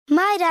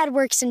My dad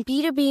works in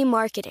B2B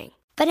marketing,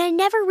 but I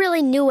never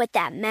really knew what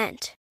that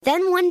meant.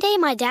 Then one day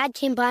my dad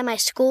came by my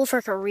school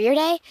for career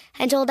day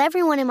and told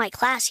everyone in my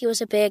class he was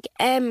a big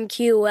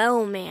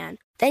MQL man.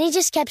 Then he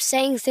just kept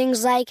saying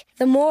things like,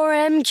 the more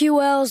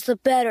MQLs, the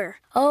better,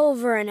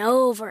 over and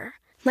over.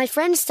 My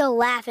friends still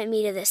laugh at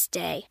me to this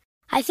day.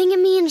 I think it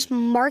means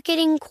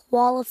marketing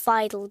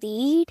qualified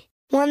lead.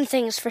 One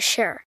thing's for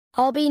sure.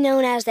 I'll be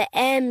known as the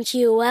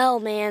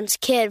MQL man's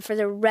kid for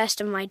the rest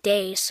of my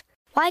days.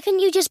 Why couldn't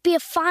you just be a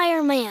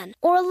fireman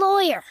or a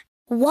lawyer?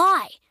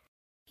 Why?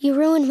 You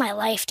ruined my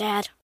life,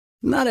 Dad.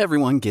 Not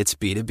everyone gets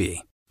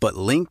B2B, but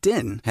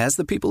LinkedIn has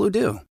the people who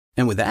do.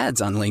 And with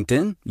ads on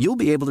LinkedIn, you'll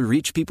be able to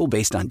reach people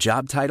based on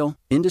job title,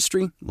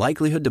 industry,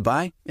 likelihood to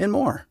buy, and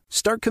more.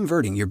 Start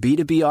converting your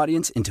B2B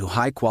audience into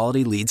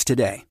high-quality leads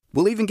today.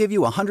 We'll even give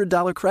you a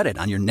 $100 credit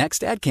on your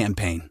next ad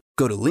campaign.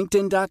 Go to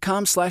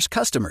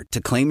linkedin.com/customer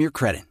to claim your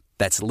credit.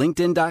 That's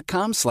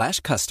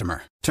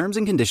linkedin.com/customer. Terms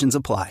and conditions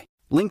apply.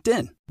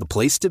 LinkedIn, the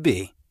place to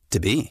be, to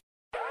be.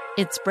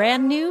 It's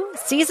brand new,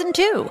 Season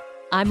 2.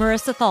 I'm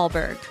Marissa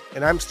Thalberg.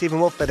 And I'm Stephen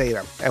Wolf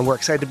Pereira, and we're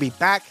excited to be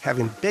back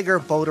having bigger,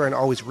 bolder, and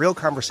always real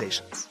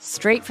conversations.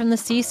 Straight from the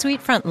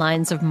C-suite front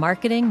lines of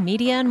marketing,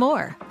 media, and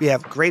more. We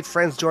have great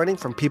friends joining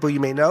from people you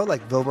may know,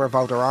 like Wilmer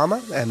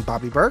Valderrama and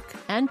Bobby Burke.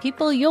 And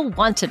people you'll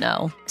want to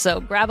know.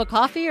 So grab a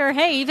coffee or,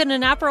 hey, even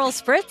an Aperol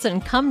Spritz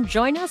and come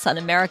join us on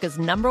America's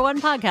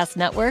 #1 podcast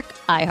network,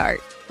 iHeart.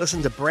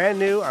 Listen to Brand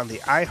New on the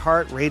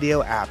iHeart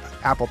Radio app,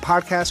 Apple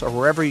Podcasts, or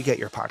wherever you get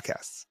your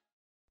podcasts.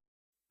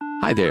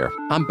 Hi there,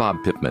 I'm Bob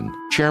Pittman,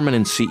 Chairman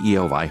and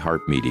CEO of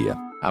iHeartMedia.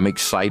 I'm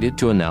excited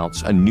to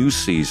announce a new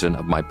season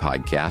of my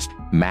podcast,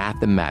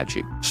 Math and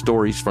Magic,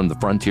 Stories from the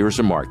Frontiers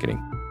of Marketing.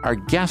 Our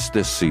guests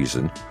this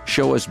season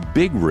show us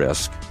big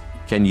risk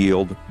can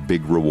yield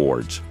big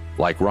rewards,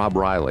 like Rob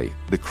Riley,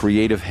 the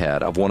creative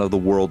head of one of the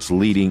world's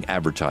leading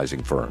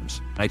advertising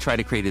firms. I try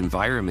to create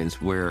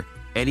environments where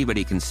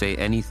anybody can say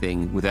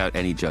anything without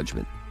any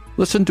judgment.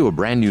 Listen to a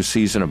brand new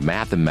season of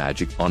Math and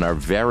Magic on our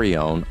very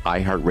own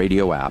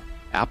iHeartRadio app,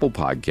 Apple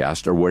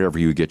Podcast, or wherever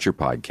you get your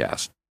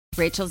podcast.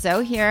 Rachel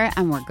Zoe here,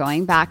 and we're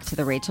going back to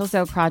the Rachel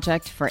Zoe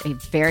Project for a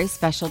very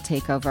special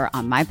takeover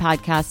on my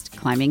podcast,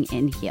 Climbing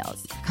in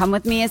Heels. Come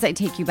with me as I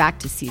take you back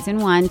to Season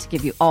 1 to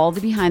give you all the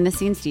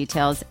behind-the-scenes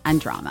details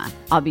and drama.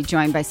 I'll be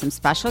joined by some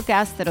special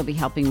guests that'll be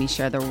helping me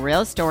share the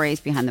real stories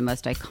behind the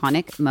most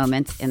iconic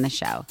moments in the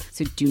show.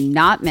 So do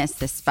not miss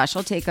this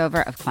special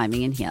takeover of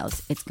Climbing in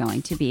Heels. It's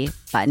going to be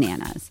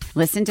bananas.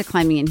 Listen to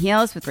Climbing in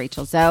Heels with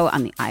Rachel Zoe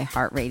on the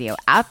iHeartRadio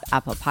app,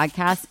 Apple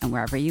Podcasts, and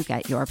wherever you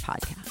get your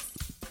podcasts.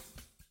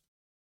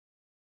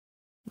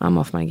 I'm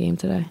off my game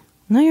today.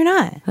 No, you're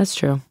not. That's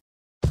true.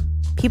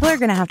 People are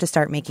going to have to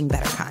start making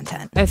better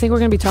content. I think we're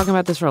going to be talking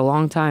about this for a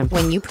long time.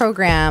 When you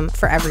program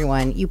for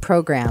everyone, you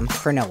program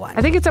for no one.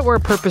 I think it's that we're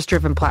a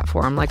purpose-driven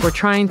platform. Like, we're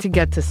trying to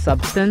get to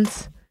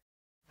substance.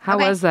 How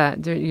was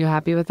that? Are you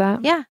happy with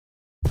that? Yeah.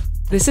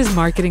 This is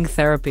marketing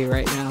therapy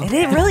right now.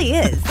 It really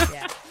is.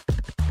 Yeah.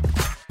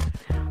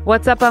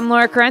 What's up? I'm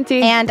Laura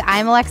Carenti. And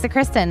I'm Alexa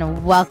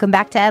Kristen. Welcome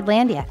back to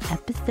Adlandia,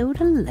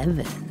 episode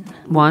 11.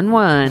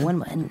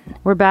 1-1.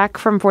 We're back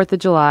from 4th of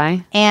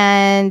July.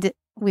 And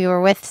we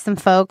were with some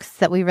folks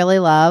that we really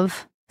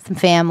love, some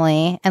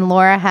family. And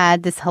Laura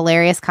had this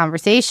hilarious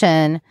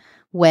conversation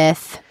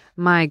with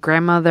my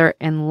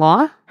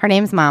grandmother-in-law. Her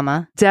name's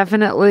Mama.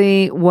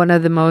 Definitely one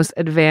of the most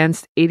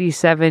advanced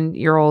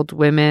 87-year-old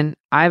women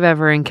I've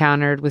ever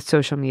encountered with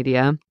social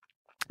media.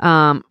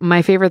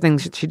 My favorite thing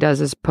she does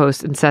is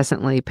post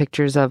incessantly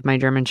pictures of my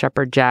German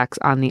Shepherd Jax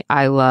on the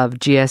I Love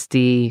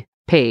GSD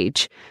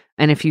page.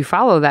 And if you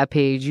follow that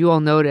page, you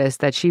will notice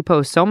that she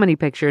posts so many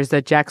pictures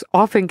that Jax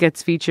often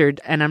gets featured.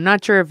 And I'm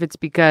not sure if it's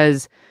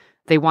because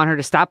they want her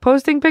to stop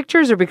posting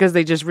pictures or because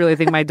they just really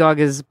think my dog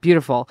is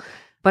beautiful.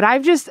 But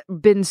I've just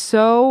been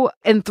so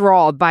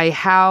enthralled by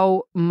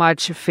how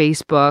much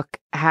Facebook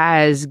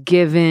has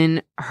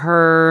given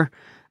her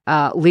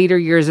later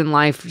years in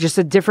life just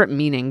a different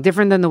meaning,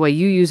 different than the way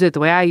you use it, the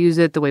way I use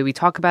it, the way we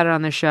talk about it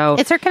on the show.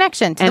 It's her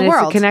connection to the world.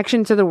 And it's a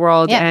connection to the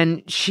world. Yeah.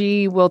 And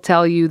she will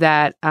tell you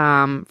that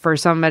for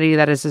somebody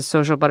that is a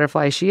social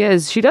butterfly she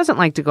is, she doesn't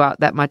like to go out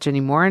that much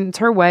anymore. And it's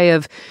her way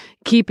of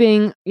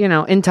keeping,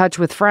 in touch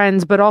with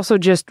friends, but also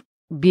just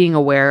being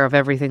aware of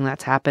everything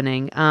that's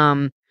happening.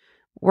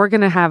 We're going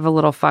to have a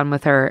little fun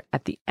with her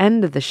at the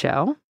end of the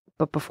show.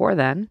 But before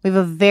then, we have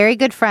a very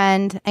good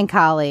friend and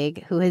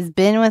colleague who has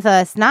been with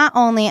us not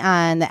only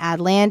on the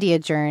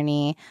Adlandia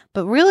journey,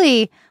 but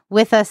really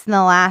with us in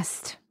the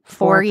last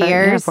 4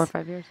 years. 4 or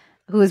 5 years.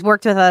 Who has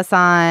worked with us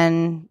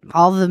on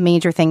all the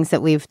major things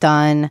that we've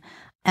done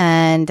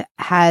and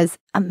has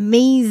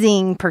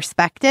amazing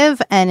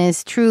perspective and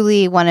is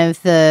truly one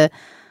of the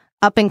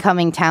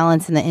up-and-coming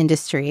talents in the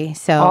industry.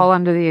 So all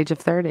under the age of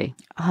 30.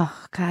 Oh,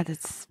 God,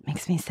 that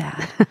makes me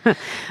sad.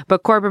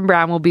 But Corbin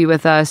Brown will be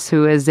with us,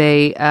 who is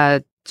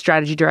a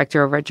strategy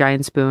director over at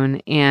Giant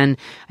Spoon. And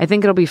I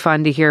think it'll be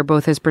fun to hear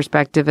both his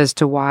perspective as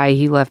to why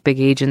he left big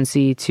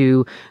agency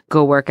to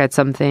go work at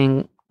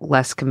something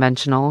less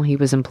conventional. He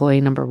was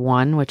employee number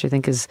 1, which I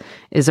think is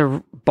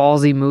a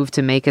ballsy move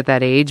to make at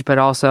that age, but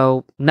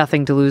also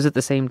nothing to lose at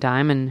the same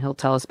time. And he'll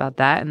tell us about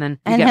that. And then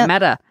we get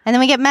Meta. And then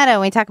we get Meta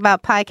and we talk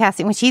about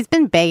podcasting, which he's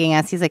been begging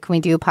us. He's like, can we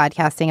do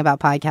podcasting about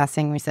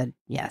podcasting? We said,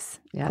 yes.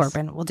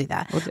 Corbin, we'll do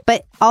that.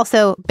 But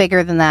also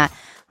bigger than that,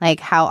 like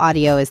how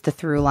audio is the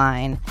through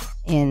line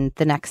in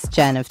the next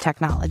gen of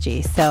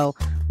technology. So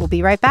we'll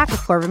be right back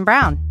with Corbin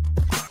Brown.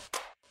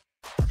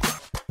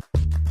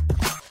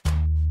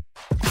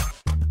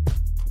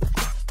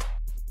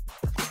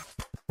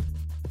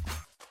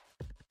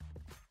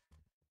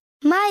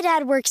 My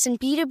dad works in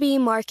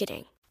B2B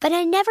marketing, but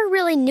I never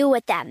really knew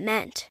what that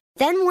meant.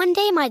 Then one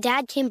day my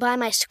dad came by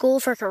my school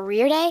for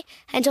career day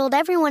and told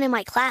everyone in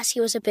my class he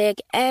was a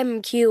big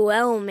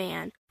MQL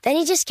man. Then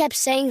he just kept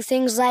saying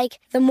things like,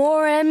 the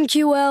more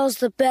MQLs,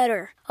 the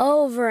better,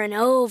 over and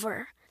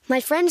over. My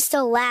friends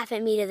still laugh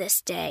at me to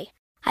this day.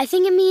 I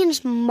think it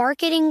means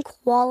marketing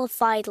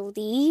qualified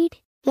lead.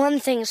 One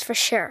thing's for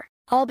sure,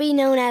 I'll be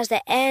known as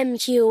the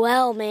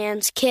MQL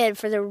man's kid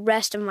for the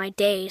rest of my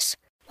days.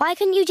 Why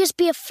couldn't you just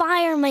be a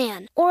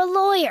fireman or a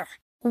lawyer?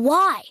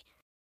 Why?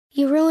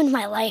 You ruined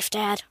my life,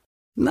 Dad.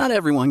 Not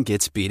everyone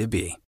gets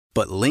B2B,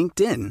 but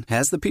LinkedIn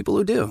has the people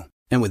who do.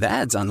 And with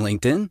ads on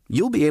LinkedIn,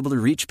 you'll be able to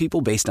reach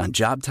people based on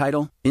job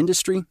title,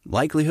 industry,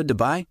 likelihood to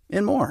buy,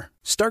 and more.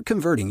 Start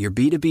converting your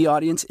B2B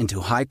audience into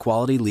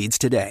high-quality leads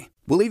today.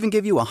 We'll even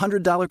give you a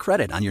 $100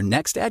 credit on your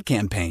next ad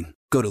campaign.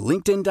 Go to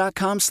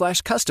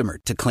linkedin.com/customer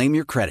to claim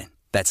your credit.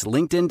 That's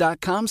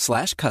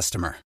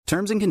linkedin.com/customer.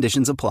 Terms and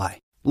conditions apply.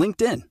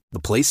 LinkedIn, the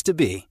place to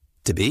be,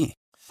 to be.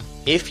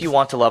 If you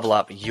want to level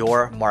up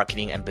your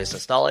marketing and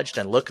business knowledge,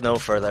 then look no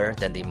further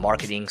than the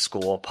Marketing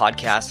School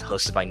podcast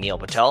hosted by Neil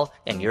Patel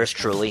and yours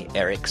truly,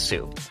 Eric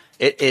Siu.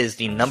 It is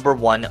the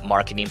 #1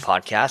 marketing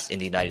podcast in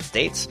the United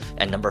States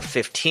and number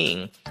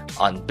 15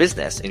 on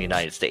business in the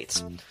United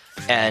States.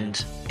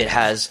 And it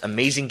has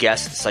amazing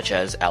guests such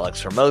as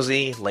Alex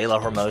Hormozi,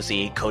 Layla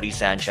Hormozi, Cody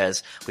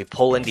Sanchez. We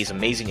pull in these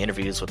amazing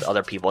interviews with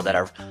other people that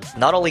are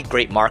not only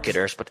great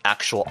marketers, but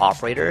actual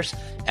operators.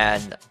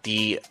 And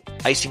the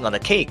icing on the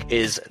cake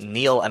is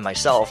Neil and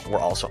myself were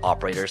also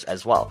operators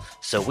as well.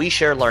 So we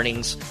share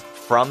learnings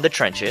from the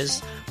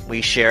trenches.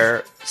 We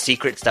share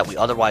secrets that we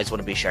otherwise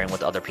wouldn't be sharing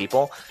with other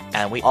people.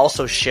 And we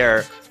also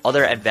share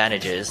other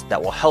advantages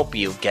that will help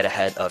you get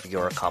ahead of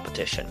your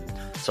competition.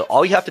 So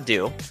all you have to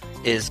do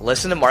is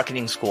listen to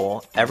Marketing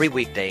School every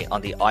weekday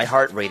on the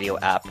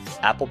iHeartRadio app,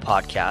 Apple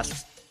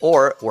Podcasts,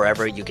 or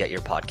wherever you get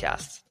your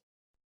podcasts.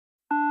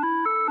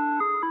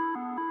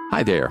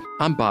 Hi there,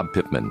 I'm Bob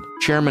Pittman,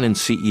 Chairman and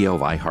CEO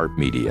of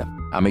iHeartMedia.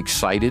 I'm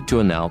excited to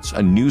announce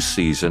a new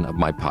season of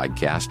my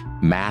podcast,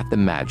 Math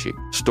and Magic,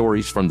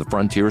 Stories from the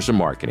Frontiers of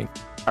Marketing.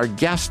 Our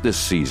guests this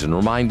season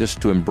remind us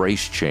to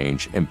embrace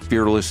change and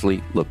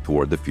fearlessly look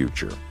toward the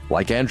future.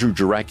 Like Andrew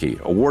Jarecki,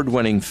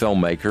 award-winning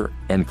filmmaker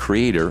and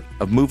creator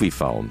of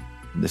Moviefone.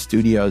 The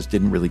studios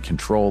didn't really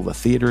control the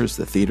theaters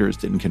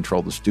didn't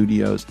control the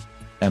studios.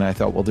 And I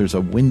thought, well, there's a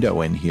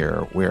window in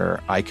here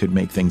where I could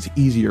make things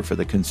easier for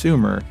the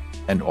consumer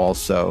and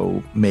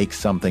also make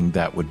something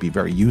that would be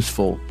very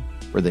useful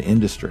for the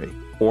industry.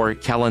 Or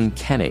Kellen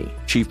Kenny,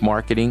 Chief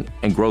Marketing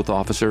and Growth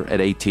Officer at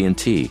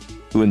AT&T,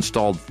 who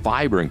installed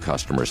fiber in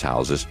customers'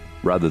 houses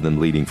rather than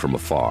leading from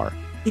afar.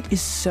 It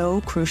is so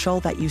crucial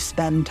that you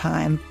spend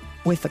time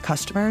with the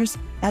customers.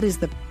 That is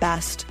the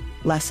best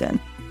lesson.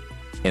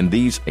 In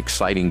these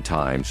exciting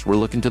times, we're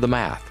looking to the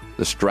math,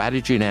 the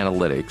strategy and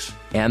analytics,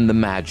 and the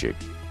magic,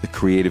 the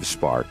creative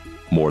spark,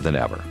 more than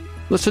ever.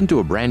 Listen to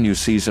a brand new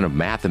season of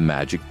Math and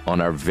Magic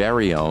on our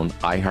very own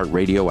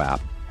iHeartRadio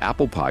app,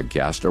 Apple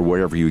Podcast, or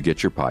wherever you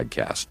get your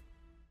podcast.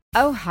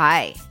 Oh,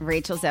 hi.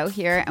 Rachel Zoe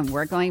here, and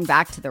we're going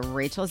back to the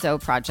Rachel Zoe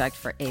Project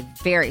for a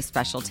very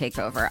special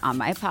takeover on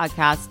my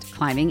podcast,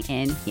 Climbing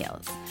in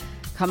Heels.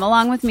 Come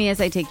along with me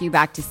as I take you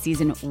back to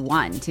season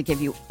 1 to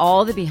give you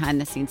all the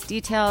behind-the-scenes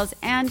details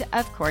and,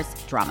 of course,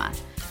 drama.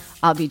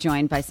 I'll be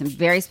joined by some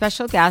very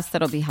special guests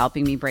that'll be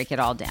helping me break it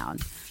all down.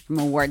 From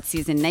award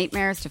season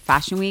nightmares to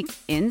Fashion Week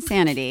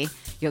insanity,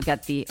 you'll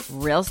get the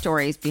real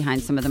stories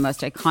behind some of the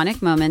most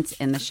iconic moments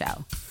in the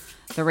show.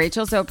 The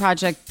Rachel Zoe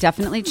Project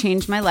definitely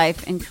changed my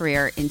life and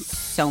career in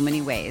so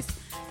many ways.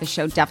 The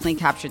show definitely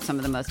captured some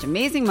of the most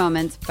amazing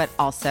moments, but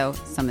also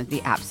some of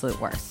the absolute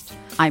worst.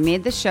 I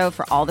made the show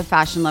for all the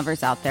fashion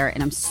lovers out there,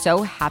 and I'm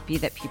so happy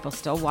that people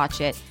still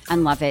watch it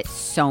and love it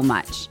so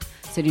much.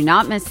 So do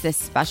not miss this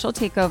special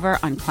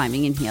takeover on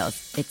Climbing in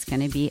Heels. It's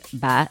going to be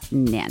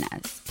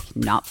bananas.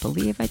 Cannot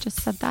believe I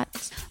just said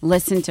that.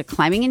 Listen to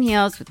Climbing in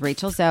Heels with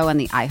Rachel Zoe on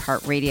the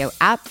iHeartRadio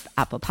app,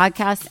 Apple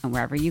Podcasts, and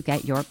wherever you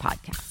get your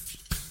podcasts.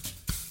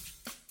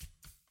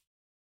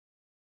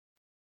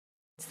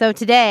 So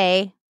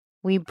today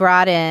we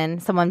brought in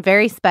someone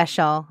very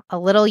special, a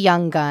little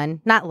young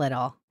gun, not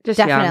little, just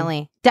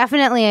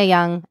definitely a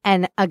young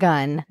and a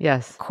gun.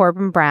 Yes.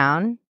 Corbin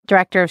Brown,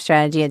 Director of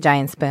Strategy at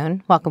Giant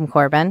Spoon. Welcome,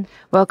 Corbin.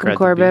 Welcome,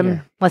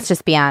 Corbin. Let's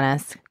just be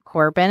honest.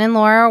 Corbin and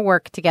Laura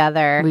work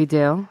together. We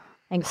do.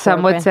 And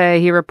Some would say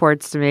he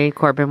reports to me.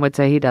 Corbin would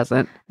say he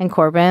doesn't. And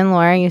Corbin and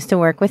Laura used to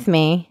work with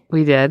me.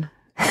 We did.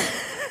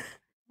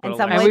 And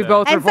we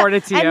both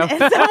reported to you. And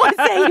some would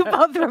say you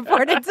both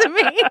reported to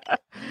me.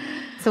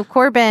 So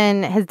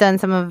Corbin has done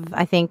some of,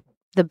 I think,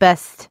 the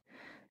best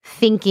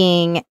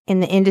thinking in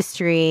the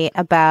industry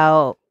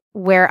about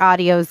where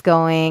audio is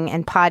going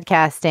and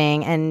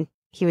podcasting. And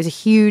he was a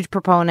huge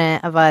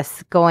proponent of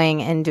us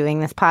going and doing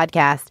this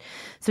podcast.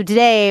 So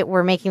today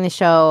we're making the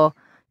show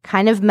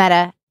kind of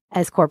meta,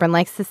 as Corbin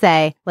likes to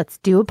say. Let's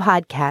do a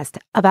podcast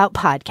about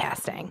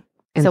podcasting.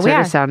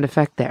 Insert a sound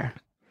effect there.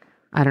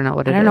 I don't know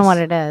what it is. I don't know what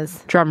it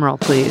is. Drum roll,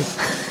 please.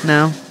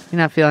 No? You're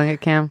not feeling it,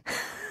 Cam?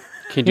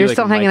 You're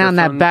still hanging out in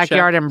that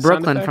backyard in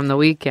Brooklyn from the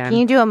weekend. Can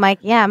you do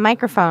a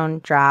microphone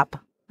drop?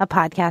 A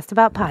podcast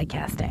about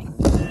podcasting.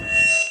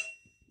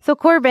 So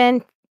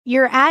Corbin,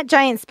 you're at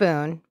Giant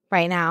Spoon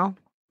right now,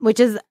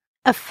 which is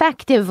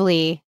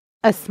effectively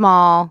a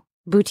small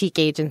boutique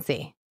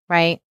agency,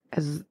 right?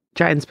 As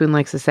Giant Spoon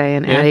likes to say,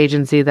 an ad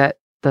agency that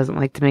doesn't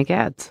like to make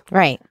ads.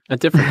 Right. A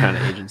different kind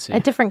of agency. A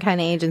different kind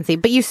of agency.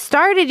 But you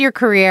started your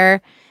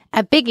career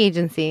at big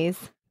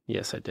agencies.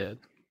 Yes, I did.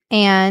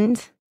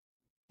 And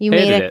you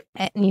hated it.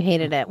 And you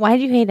hated it. Why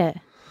did you hate it?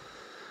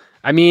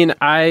 I mean,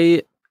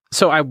 I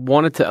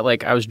wanted to,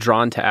 I was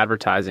drawn to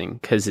advertising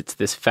because it's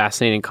this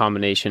fascinating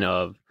combination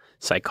of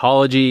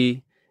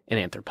psychology and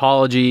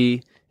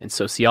anthropology and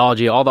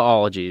sociology, all the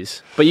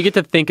ologies. But you get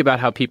to think about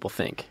how people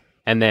think.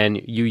 And then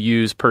you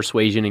use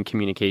persuasion and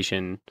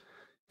communication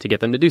to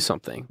get them to do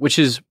something, which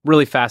is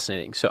really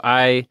fascinating. So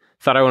I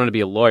thought I wanted to be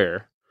a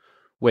lawyer,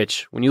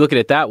 which when you look at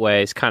it that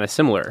way is kind of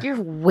similar.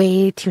 You're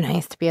way too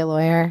nice to be a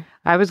lawyer.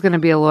 I was going to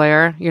be a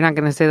lawyer. You're not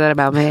going to say that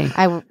about me.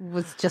 I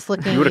was just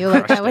looking at you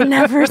like I would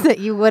never say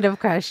you would have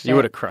crushed it. You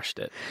would have crushed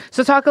it.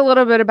 So talk a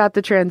little bit about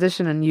the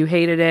transition, and you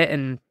hated it.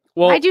 And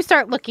why'd you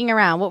start looking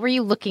around? What were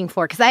you looking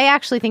for? Because I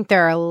actually think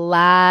there are a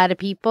lot of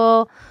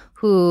people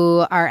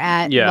who are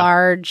at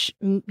large.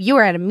 You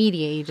are at a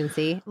media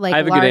agency, like I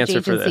have a large good answer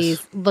agencies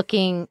for this.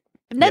 looking.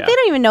 They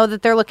don't even know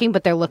that they're looking,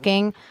 but they're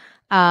looking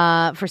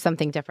for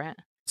something different.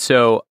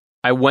 So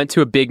I went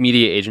to a big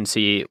media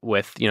agency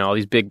with, all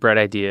these big bright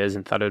ideas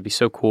and thought it would be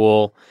so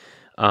cool.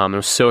 I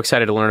was so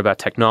excited to learn about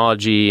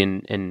technology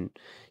and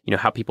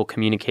how people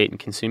communicate and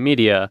consume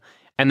media.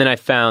 And then I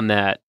found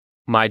that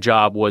my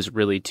job was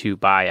really to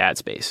buy ad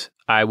space.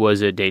 I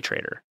was a day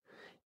trader,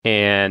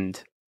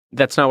 and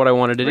that's not what I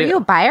wanted to do. Were you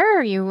a buyer or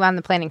were you on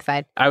the planning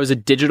side? I was a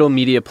digital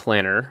media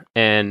planner,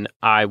 and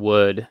I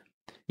would,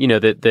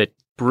 the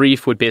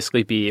brief would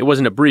basically be, it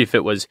wasn't a brief,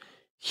 it was,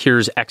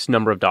 here's X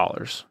number of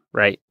dollars,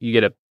 right? You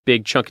get a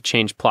big chunk of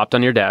change plopped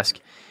on your desk,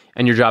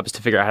 and your job is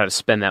to figure out how to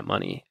spend that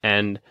money.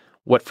 And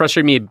what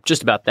frustrated me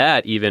just about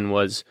that even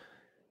was,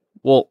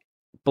 well,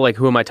 but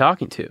who am I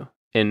talking to?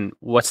 And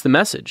what's the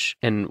message?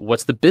 And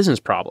what's the business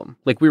problem?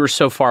 We were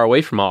so far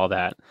away from all of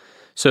that.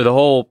 So the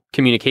whole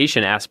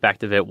communication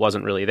aspect of it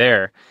wasn't really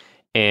there.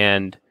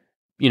 And,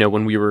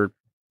 when we were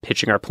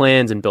pitching our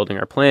plans and building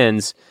our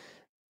plans,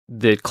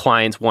 the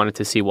clients wanted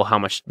to see, well, how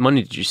much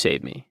money did you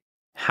save me?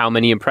 How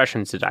many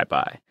impressions did I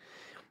buy?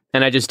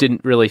 And I just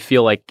didn't really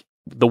feel like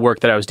the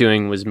work that I was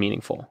doing was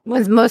meaningful.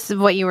 Was most of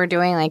what you were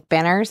doing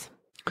banners?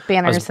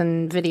 Banners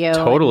and video.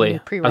 Totally.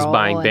 And pre-roll. I was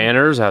buying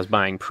banners. I was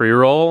buying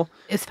pre-roll.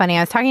 It's funny.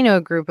 I was talking to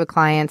a group of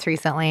clients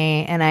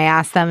recently, and I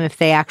asked them if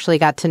they actually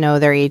got to know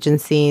their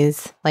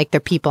agencies, like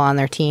their people on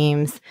their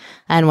teams,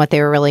 and what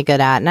they were really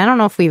good at. And I don't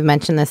know if we've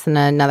mentioned this in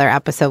another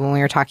episode when we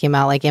were talking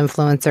about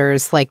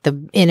influencers,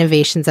 the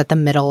innovations at the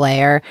middle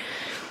layer.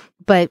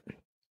 But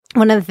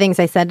one of the things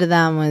I said to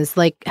them was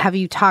have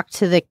you talked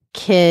to the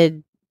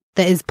kid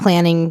that is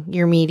planning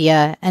your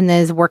media and that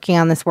is working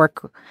on this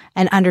work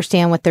and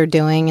understand what they're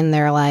doing in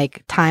their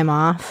time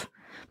off?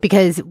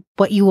 Because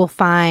what you will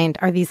find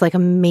are these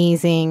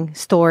amazing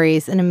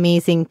stories and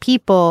amazing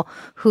people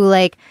who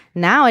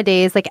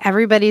nowadays,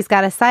 everybody's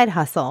got a side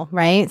hustle,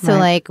 right? So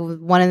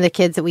one of the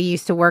kids that we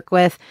used to work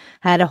with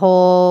had a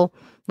whole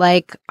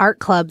art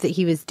club that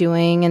he was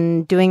doing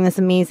and doing this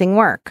amazing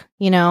work,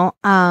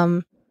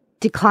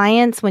 Did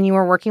clients, when you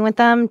were working with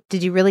them,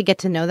 did you really get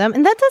to know them?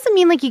 And that doesn't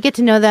mean you get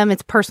to know them.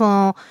 It's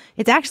personal.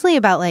 It's actually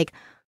about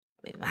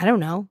I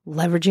don't know,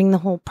 leveraging the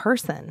whole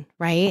person,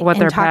 right? What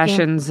their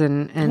passions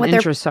and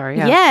interests are.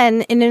 Yeah.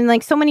 Yeah. And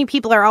then so many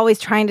people are always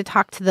trying to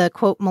talk to the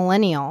quote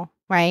millennial,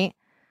 right?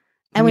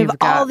 And we've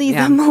got all these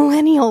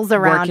millennials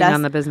around working us.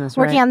 on the business,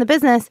 working on the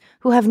business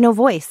who have no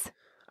voice.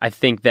 I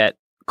think that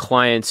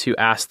clients who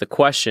ask the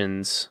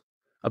questions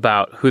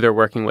about who they're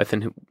working with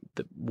and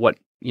what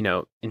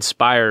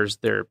inspires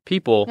their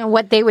people. And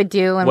what they would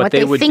do and what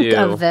they think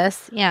of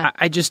this. Yeah.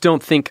 I just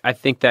don't think, I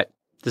think that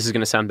this is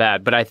going to sound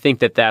bad, but I think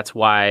that that's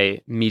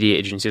why media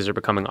agencies are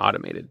becoming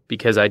automated,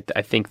 because I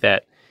think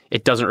that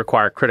it doesn't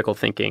require critical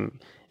thinking.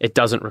 It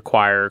doesn't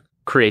require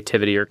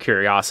creativity or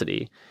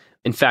curiosity.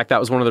 In fact, that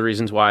was one of the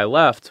reasons why I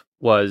left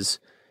was,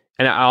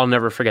 and I'll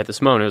never forget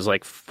this moment, it was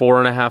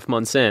 4.5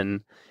 months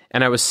in,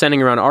 and I was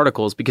sending around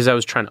articles because I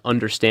was trying to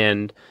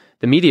understand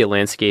the media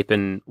landscape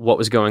and what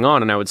was going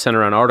on. And I would send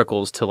around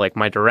articles to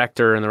my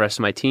director and the rest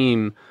of my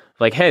team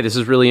like, hey, this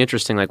is really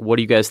interesting. Like, what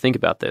do you guys think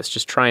about this?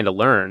 Just trying to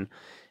learn.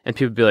 And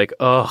people would be like,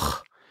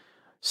 ugh,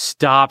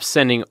 stop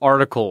sending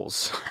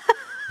articles.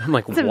 I'm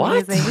like,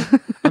 what?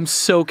 I'm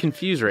so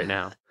confused right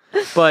now.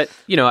 But,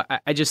 you know,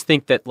 I just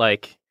think that,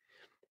 like,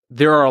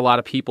 there are a lot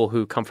of people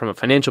who come from a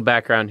financial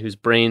background whose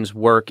brains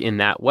work in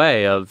that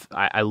way of,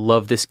 I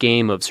love this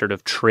game of sort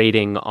of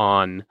trading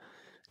on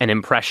an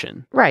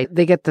impression. Right.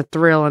 They get the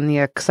thrill and the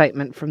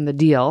excitement from the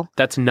deal.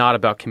 That's not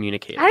about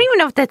communicating. I don't even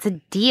know if that's a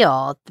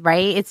deal,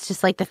 right? It's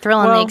just like the thrill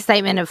and the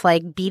excitement of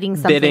like beating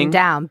something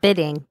down,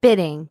 bidding.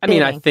 I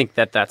mean, I think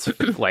that's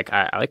like,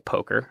 I like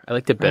poker. I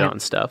like to bid on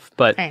stuff,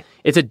 but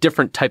it's a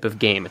different type of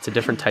game. It's a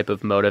different type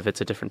of motive. It's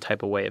a different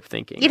type of way of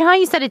thinking. You know how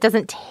you said it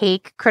doesn't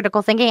take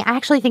critical thinking? I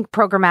actually think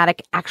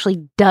programmatic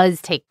actually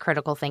does take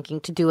critical thinking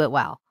to do it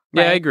well.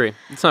 Right? Yeah, I agree.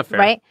 It's not fair.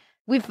 Right?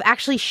 We've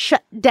actually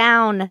shut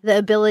down the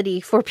ability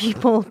for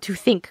people to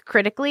think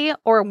critically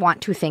or want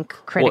to think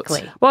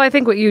critically. Well, I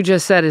think what you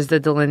just said is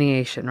the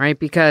delineation, right?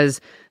 Because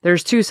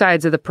there's two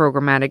sides of the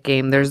programmatic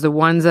game. There's the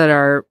ones that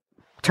are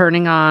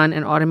turning on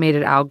an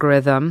automated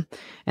algorithm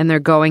and they're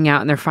going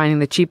out and they're finding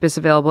the cheapest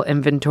available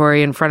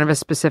inventory in front of a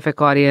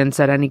specific audience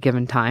at any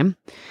given time.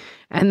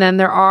 And then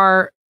there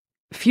are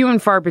few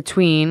and far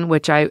between,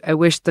 which I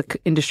wish the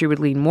industry would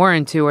lean more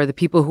into, are the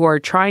people who are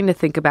trying to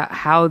think about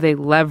how they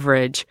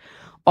leverage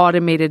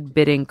automated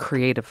bidding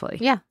creatively.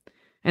 Yeah.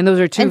 And those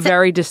are two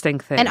very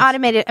distinct things. And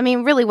automated, I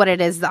mean, really what it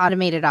is the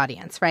automated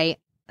audience, right?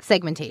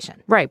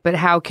 Segmentation. Right. But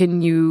how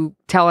can you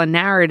tell a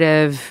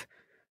narrative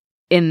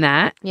in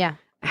that? Yeah.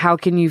 How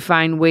can you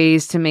find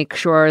ways to make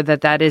sure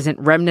that that isn't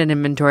remnant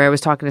inventory? I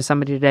was talking to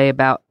somebody today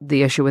about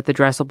the issue with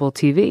addressable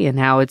TV and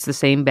how it's the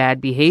same bad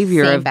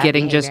behavior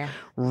just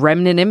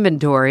remnant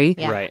inventory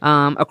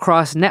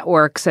across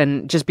networks.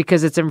 And just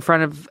because it's in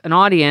front of an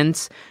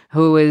audience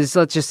who is,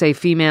 let's just say,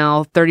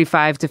 female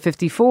 35 to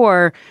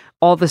 54,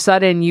 all of a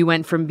sudden you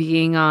went from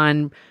being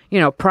on,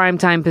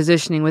 primetime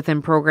positioning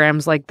within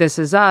programs like This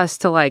Is Us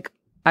to like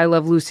I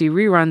Love Lucy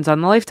reruns on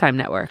the Lifetime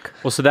network.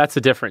 Well, so that's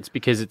the difference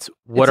because it's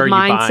what are you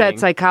buying? Mindset,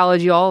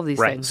 psychology, all of these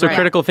things. So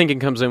critical thinking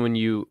comes in when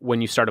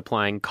you start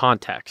applying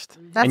context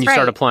and you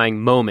start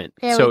applying moment.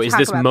 Yeah, so is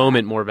this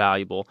moment more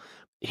valuable?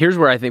 Here's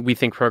where we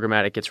think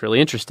programmatic gets really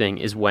interesting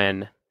is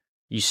when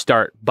you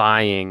start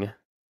buying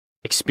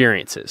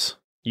experiences.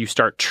 You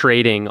start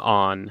trading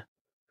on,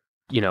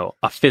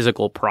 a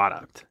physical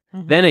product.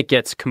 Mm-hmm. Then it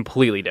gets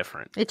completely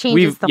different. It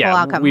changes the whole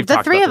outcome.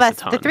 The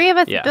three of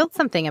us built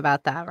something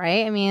about that,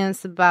 right? I mean,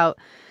 it's about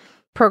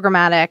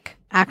programmatic.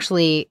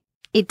 Actually,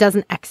 it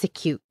doesn't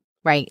execute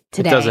right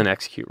today. It doesn't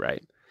execute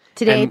right.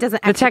 Today, it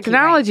doesn't execute The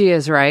technology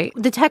is right.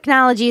 The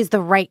technology is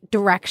the right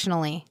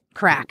directionally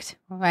correct,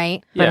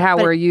 right? But how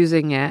we're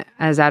using it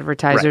as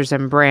advertisers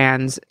and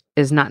brands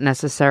is not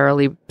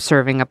necessarily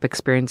serving up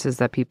experiences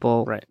that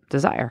people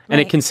desire.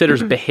 And it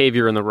considers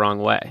behavior in the wrong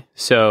way.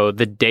 So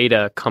the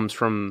data comes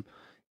from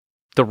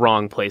the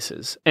wrong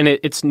places. And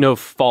it's no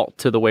fault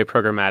to the way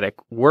programmatic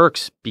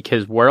works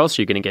because where else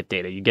are you going to get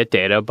data? You get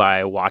data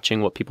by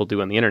watching what people do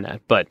on the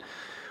internet. But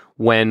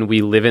when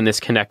we live in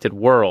this connected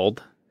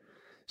world,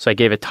 so I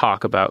gave a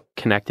talk about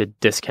connected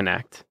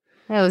disconnect.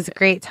 It was a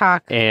great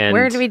talk. And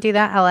where did we do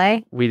that? LA?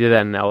 We did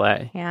that in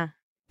LA. Yeah.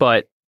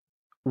 But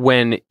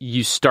when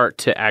you start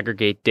to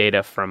aggregate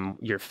data from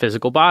your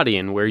physical body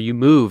and where you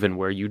move and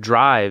where you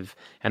drive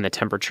and the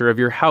temperature of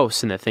your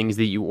house and the things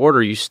that you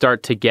order, you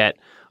start to get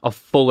a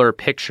fuller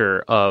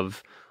picture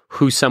of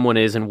who someone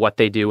is and what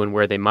they do and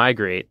where they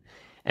migrate.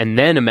 And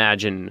then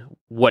imagine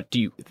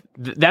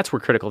that's where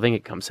critical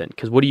thinking comes in.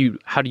 Because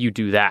how do you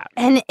do that?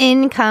 And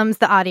in comes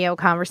the audio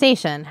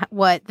conversation.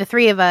 What the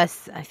three of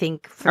us, I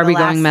think, are we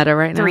going meta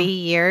right now? 3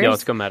 years. Yeah,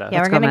 let's go meta.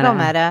 Yeah, we're going to go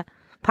meta.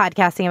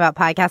 Podcasting about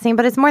podcasting,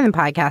 but it's more than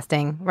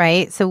podcasting,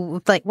 right?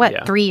 So like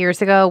 3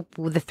 years ago,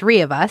 the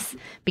three of us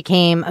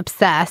became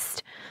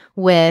obsessed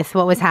with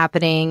what was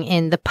happening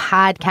in the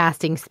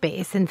podcasting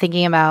space and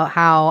thinking about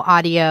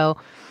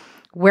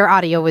where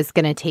audio was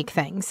going to take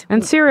things.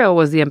 And Serial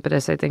was the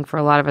impetus, I think, for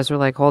a lot of us. We're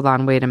like, hold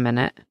on, wait a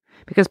minute.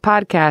 Because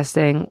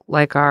podcasting,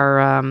 like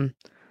our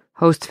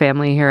host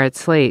family here at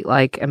Slate,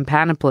 and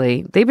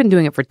Panoply, they've been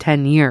doing it for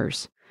 10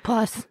 years.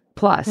 Plus.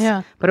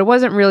 Yeah. But it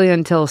wasn't really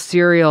until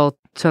Serial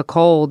took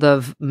hold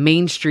of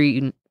Main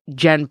Street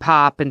Gen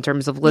Pop in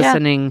terms of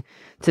listening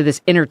to this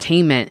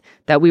entertainment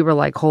that we were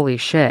like, holy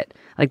shit.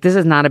 This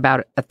is not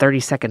about a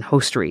 30-second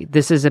host read.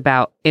 This is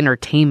about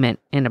entertainment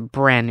in a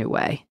brand new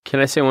way. Can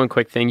I say one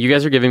quick thing? You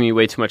guys are giving me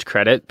way too much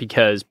credit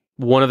because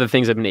one of the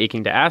things I've been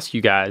aching to ask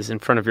you guys in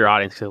front of your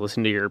audience, because I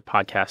listen to your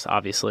podcast,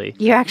 obviously.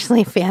 You're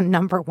actually fan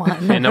number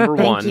one. Fan number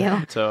one. Thank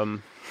you. So,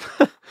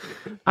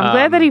 I'm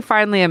glad that he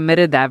finally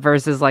admitted that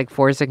versus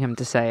forcing him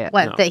to say it.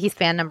 That he's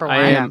fan number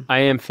one? I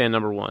am fan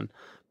number one.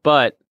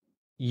 But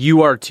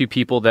you are two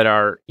people that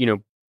are,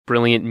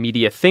 brilliant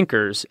media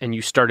thinkers, and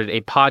you started a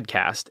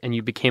podcast and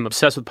you became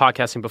obsessed with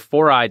podcasting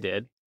before I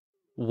did.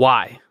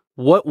 Why?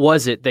 What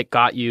was it that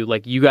got you,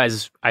 you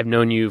guys, I've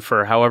known you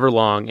for however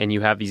long, and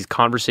you have these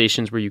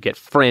conversations where you get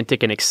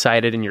frantic and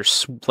excited and you're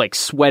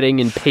sweating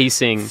and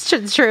pacing. It's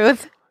the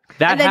truth.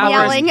 That and then happens.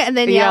 yelling, and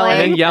then yelling. And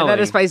then yelling. And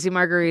then a spicy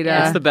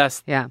margarita. It's the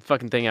best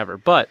fucking thing ever.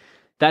 But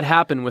that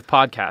happened with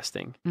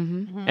podcasting.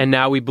 And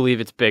now we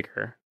believe it's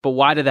bigger. But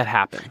why did that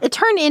happen? It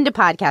turned into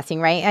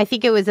podcasting, right? I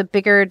think it was a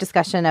bigger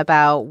discussion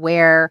about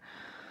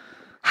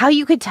how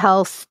you could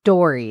tell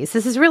stories.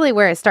 This is really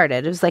where it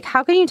started. It was like,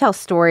 how can you tell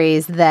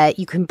stories that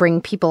you can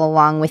bring people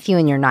along with you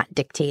and you're not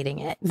dictating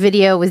it?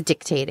 Video was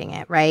dictating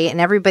it, right? And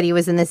everybody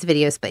was in this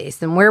video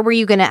space. And where were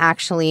you going to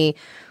actually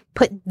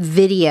put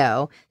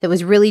video that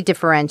was really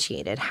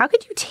differentiated? How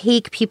could you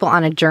take people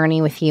on a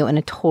journey with you in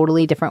a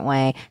totally different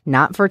way?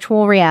 Not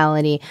virtual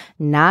reality,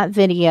 not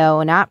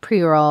video, not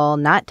pre-roll,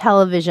 not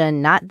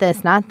television, not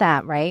this, not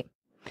that, right?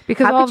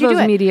 Because all of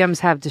those mediums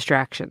have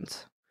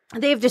distractions.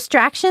 They have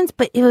distractions,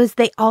 but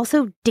they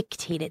also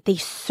dictate it. They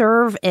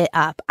serve it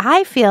up.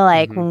 I feel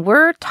like when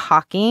we're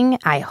talking,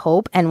 I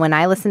hope, and when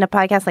I listen to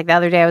podcasts, like the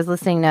other day I was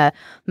listening to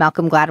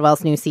Malcolm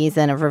Gladwell's new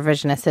season of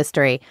Revisionist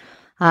History.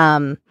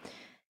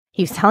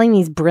 He was telling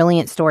these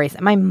brilliant stories,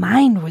 and my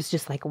mind was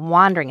just like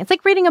wandering. It's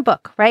like reading a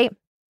book, right?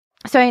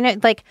 So I know,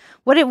 like,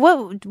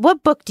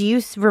 what book do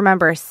you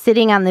remember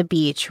sitting on the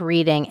beach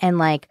reading and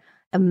like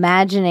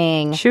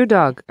imagining? Shoe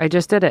Dog. I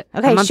just did it.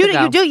 Okay, Shoe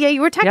Dog. You do? Yeah, you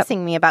were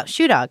texting me about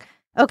Shoe Dog.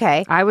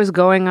 Okay. I was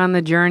going on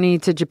the journey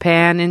to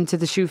Japan, into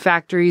the shoe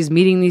factories,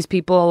 meeting these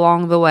people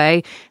along the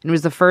way. And it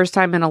was the first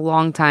time in a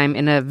long time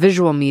in a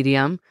visual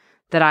medium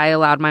that I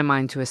allowed my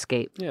mind to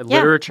escape. Yeah,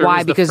 literature.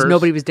 Why? Because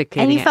nobody was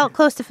dictating and you felt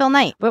close to Phil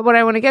Knight. But what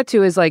I want to get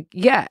to is like,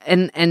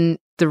 and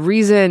the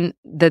reason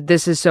that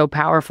this is so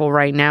powerful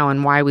right now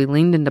and why we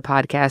leaned into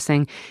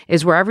podcasting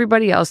is where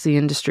everybody else in the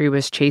industry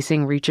was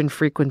chasing reach and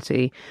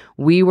frequency.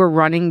 We were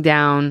running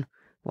down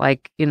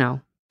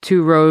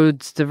two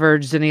roads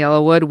diverged in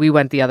Yellowwood, we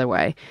went the other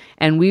way.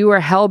 And we were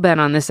hell-bent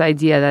on this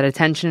idea that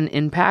attention and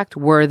impact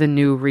were the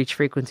new reach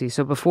frequency.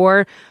 So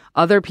before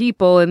other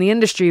people in the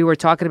industry were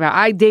talking about,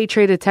 I day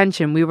trade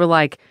attention, we were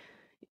like,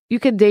 you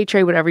can day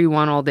trade whatever you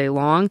want all day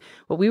long.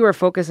 What we were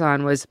focused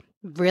on was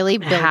really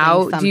building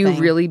how do you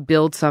really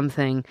build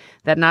something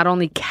that not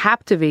only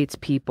captivates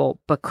people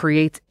but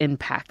creates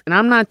impact. And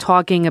I'm not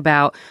talking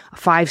about a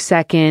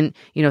 5-second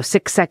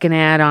 6-second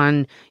ad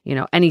on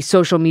any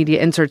social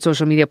media, insert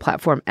social media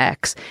platform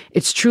X.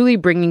 It's truly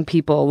bringing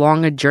people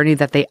along a journey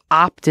that they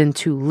opt in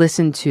to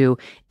listen to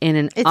in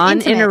an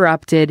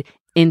uninterrupted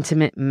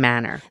intimate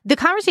manner. The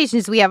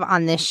conversations we have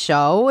on this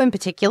show in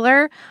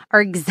particular are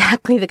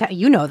exactly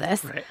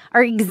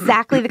are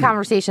exactly the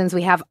conversations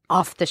we have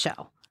off the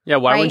show. Yeah,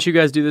 why wouldn't you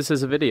guys do this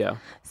as a video?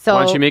 So,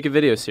 why don't you make a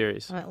video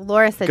series?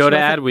 Laura said go to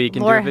Adweek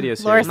and do a video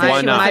series. Why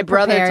not? My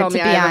brother told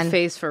me I have a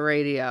face for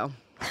radio.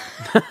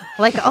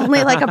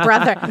 only like a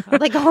brother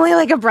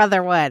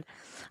would.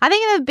 I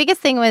think the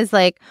biggest thing was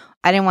like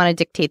I didn't want to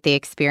dictate the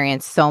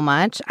experience so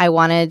much.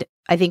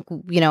 I think,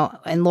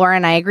 and Laura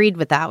and I agreed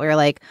with that. We were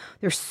like,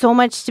 there's so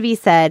much to be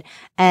said.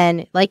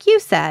 And like you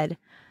said,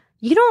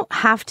 you don't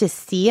have to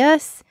see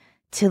us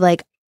to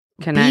like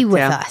be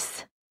with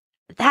us.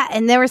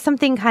 And there was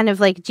something kind of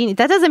like genius.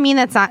 That doesn't mean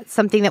that's not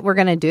something that we're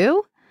going to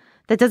do.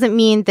 That doesn't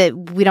mean that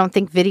we don't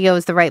think video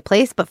is the right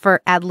place. But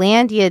for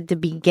Adlandia to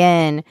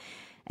begin,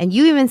 and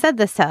you even said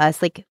this to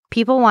us, like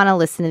people want to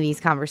listen to these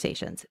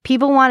conversations.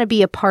 People want to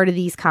be a part of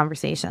these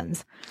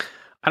conversations.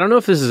 I don't know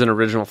if this is an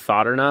original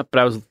thought or not, but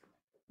I was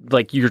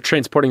like, you're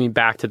transporting me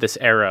back to this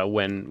era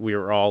when we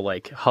were all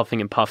like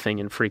huffing and puffing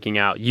and freaking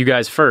out. You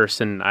guys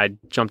first, and I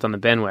jumped on the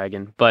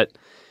bandwagon. But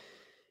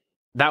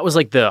that was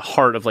like the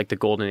heart of like the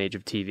golden age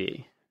of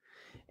TV.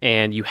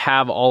 And you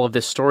have all of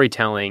this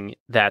storytelling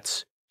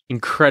that's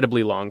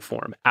incredibly long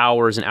form,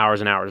 hours and hours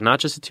and hours, not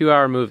just a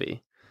 2-hour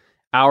movie,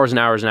 hours and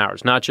hours and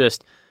hours, not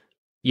just,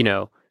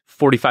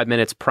 45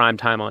 minutes prime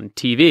time on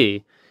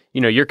TV.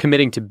 You're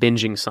committing to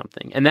binging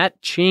something. And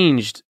that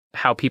changed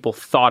how people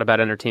thought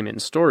about entertainment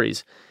and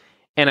stories.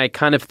 And I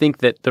kind of think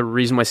that the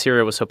reason why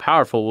Serial was so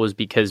powerful was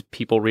because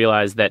people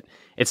realized that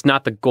it's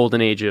not the golden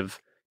age of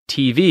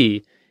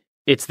TV,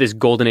 it's this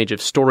golden age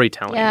of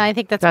storytelling. Yeah, I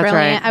think that's brilliant.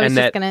 Right. I was and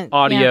just that going to...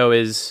 audio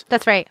is...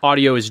 That's right.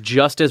 Audio is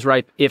just as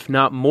ripe, if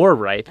not more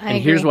ripe. I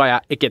and here's agree.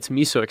 why it gets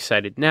me so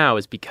excited now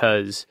is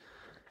because,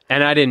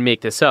 and I didn't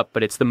make this up,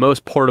 but it's the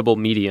most portable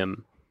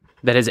medium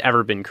that has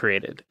ever been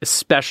created,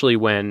 especially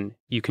when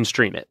you can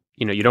stream it.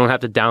 You don't have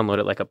to download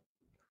it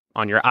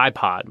on your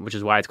iPod, which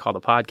is why it's called a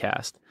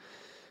podcast.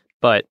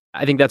 But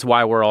I think that's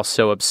why we're all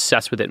so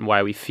obsessed with it and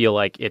why we feel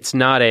like it's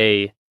not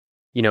a...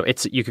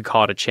 you could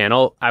call it a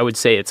channel. I would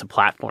say it's a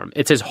platform.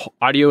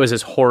 Audio is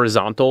as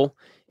horizontal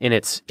in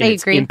its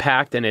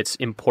impact and its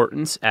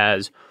importance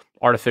as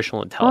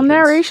artificial intelligence. Well,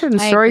 narration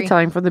and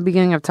storytelling from the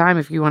beginning of time,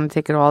 if you want to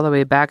take it all the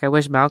way back, I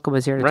wish Malcolm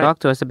was here to talk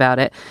to us about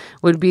it,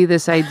 would be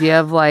this idea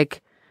of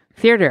like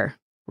theater,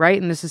 right?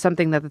 And this is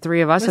something that the three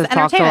of us have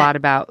talked a lot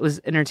about,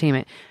 was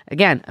entertainment.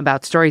 Again,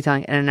 about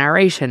storytelling and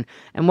narration.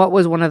 And what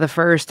was one of the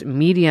first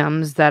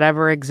mediums that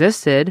ever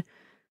existed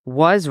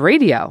was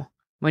radio.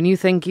 When you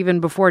think even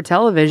before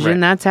television,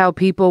 that's how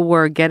people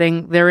were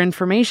getting their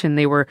information.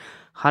 They were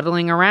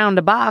huddling around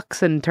a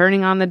box and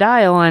turning on the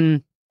dial.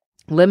 And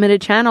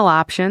limited channel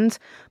options,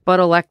 but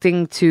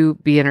electing to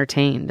be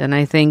entertained. And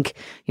I think,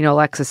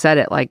 Alexa said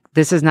it, like,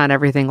 this is not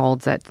everything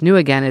old that's new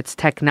again. It's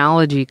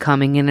technology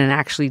coming in and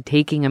actually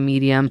taking a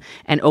medium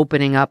and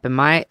opening up, in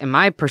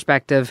my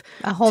perspective,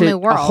 a whole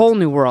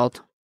new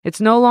world. It's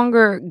no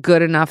longer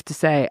good enough to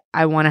say,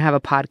 I want to have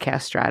a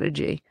podcast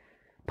strategy.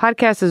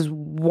 Podcast is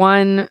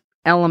one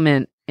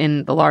element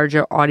in the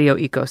larger audio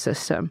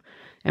ecosystem.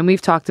 And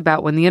we've talked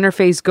about when the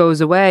interface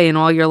goes away and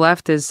all you're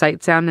left is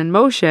sight, sound, and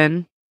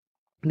motion,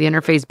 the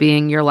interface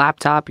being your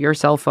laptop, your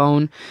cell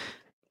phone,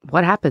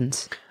 what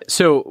happens?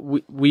 So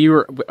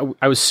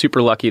I was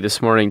super lucky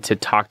this morning to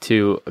talk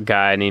to a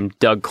guy named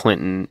Doug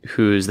Clinton,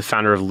 who's the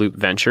founder of Loop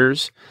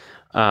Ventures.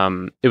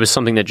 It was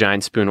something that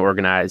Giant Spoon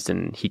organized,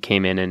 and he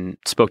came in and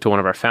spoke to one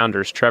of our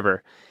founders,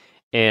 Trevor.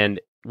 And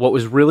what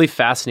was really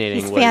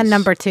fascinating was... fan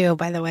number 2,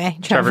 by the way,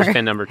 Trevor. Trevor's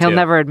fan number 2. He'll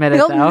never admit it,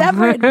 though.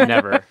 Never admit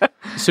Never.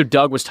 So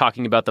Doug was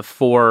talking about the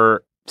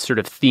 4 sort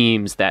of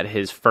themes that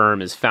his firm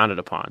is founded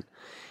upon.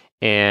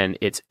 And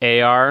it's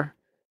AR,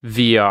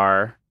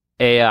 VR,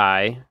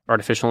 AI,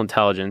 artificial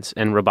intelligence,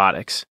 and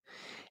robotics.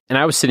 And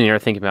I was sitting there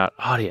thinking about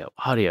audio.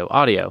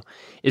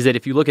 Is that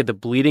if you look at the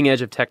bleeding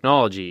edge of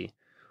technology,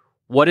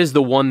 what is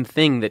the one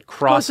thing that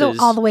crosses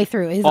all the way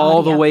through?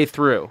 The way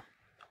through?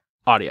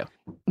 Audio.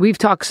 We've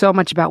talked so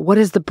much about what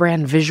is the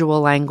brand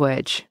visual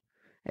language.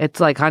 It's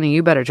like, honey,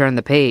 you better turn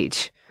the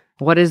page.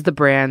 What is the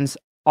brand's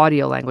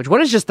audio language? What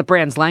is just the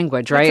brand's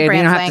language, right? And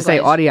you don't have to say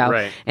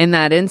audio in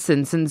that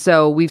instance. And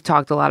so we've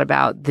talked a lot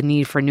about the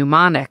need for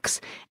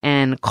mnemonics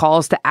and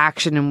calls to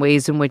action and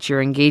ways in which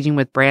you're engaging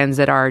with brands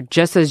that are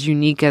just as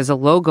unique as a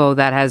logo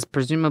that has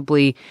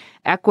presumably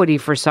equity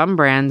for some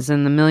brands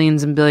in the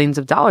millions and billions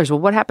of dollars. Well,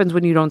 what happens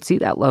when you don't see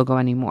that logo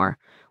anymore?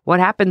 What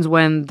happens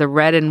when the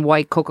red and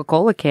white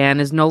Coca-Cola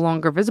can is no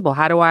longer visible?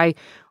 How do I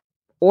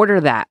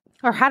order that?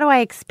 Or how do I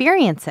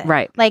experience it?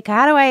 Right. Like,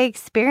 how do I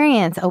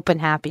experience open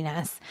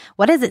happiness?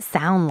 What does it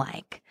sound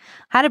like?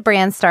 How do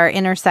brands start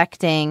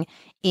intersecting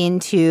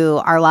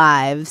into our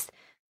lives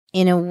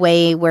in a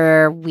way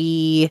where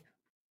we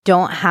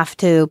don't have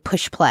to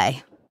push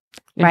play?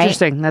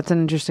 Interesting. Right? That's an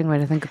interesting way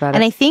to think about it.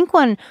 And I think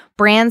when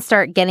brands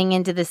start getting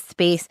into this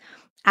space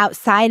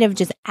outside of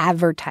just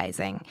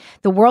advertising,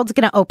 the world's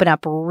going to open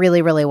up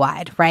really, really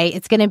wide, right?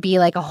 It's going to be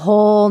like a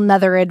whole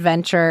nother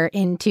adventure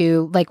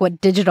into like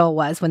what digital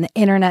was when the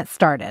internet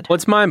started. Well,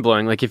 it's mind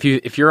blowing. Like if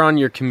you're on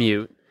your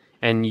commute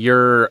and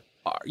your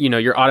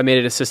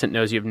automated assistant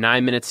knows you have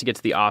 9 minutes to get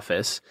to the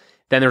office,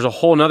 then there's a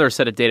whole nother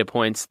set of data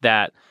points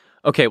that,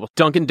 okay, well,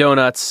 Dunkin'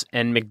 Donuts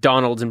and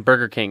McDonald's and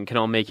Burger King can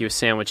all make you a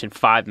sandwich in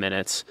 5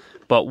 minutes,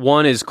 but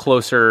one is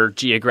closer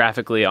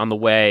geographically on the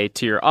way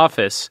to your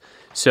office.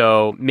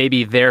 So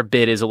maybe their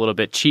bid is a little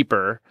bit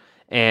cheaper,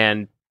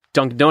 and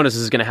Dunkin' Donuts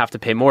is going to have to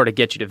pay more to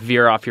get you to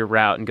veer off your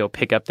route and go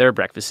pick up their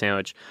breakfast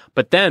sandwich.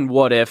 But then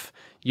what if,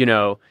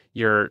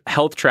 your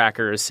health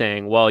tracker is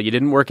saying, well, you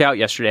didn't work out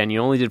yesterday and you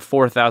only did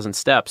 4,000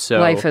 steps. So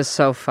life is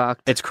so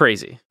fucked. It's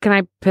crazy. Can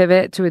I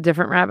pivot to a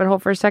different rabbit hole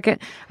for a second?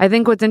 I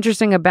think what's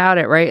interesting about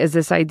it, right, is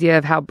this idea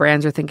of how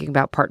brands are thinking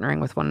about partnering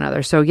with one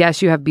another. So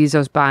yes, you have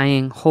Bezos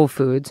buying Whole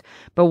Foods,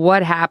 but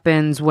what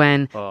happens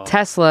when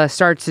Tesla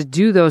starts to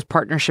do those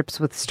partnerships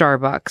with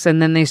Starbucks,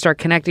 and then they start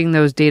connecting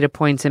those data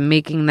points and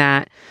making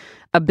that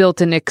a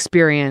built-in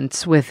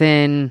experience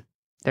within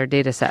their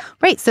data set?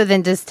 Right. So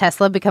then does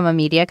Tesla become a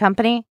media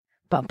company?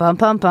 Bum, bum,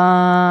 bum,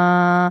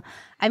 bum.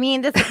 I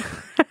mean, this.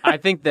 I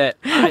think that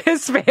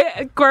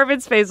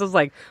Corbin's face was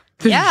like,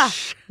 yeah.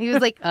 He was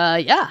like,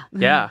 yeah.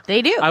 Yeah.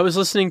 They do. I was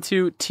listening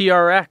to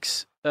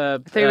TRX. I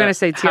thought you were going to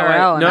say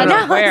TRL.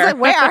 No, where? Like,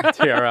 where?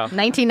 TRL.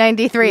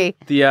 1993.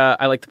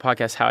 I like the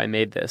podcast How I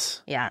Made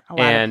This. Yeah, a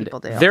lot of people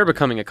do. They're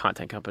becoming a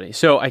content company.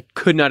 So I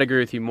could not agree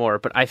with you more,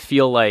 but I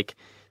feel like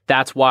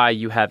that's why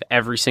you have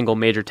every single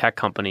major tech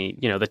company,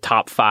 the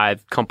top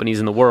 5 companies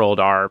in the world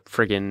are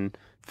friggin'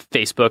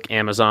 Facebook,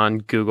 Amazon,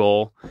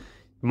 Google,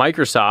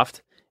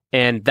 Microsoft.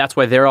 And that's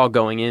why they're all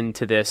going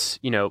into this,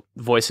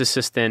 voice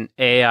assistant,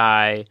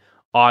 AI,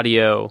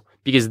 audio,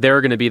 because they're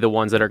going to be the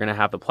ones that are going to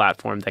have the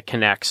platform that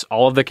connects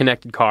all of the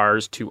connected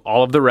cars to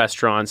all of the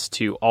restaurants,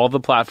 to all of the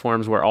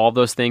platforms where all of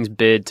those things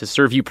bid to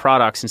serve you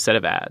products instead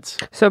of ads.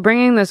 So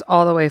bringing this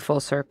all the way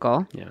full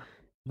circle, yeah,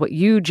 what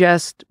you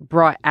just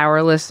brought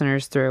our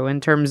listeners through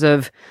in terms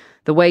of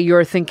the way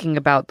you're thinking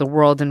about the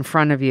world in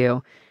front of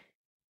you,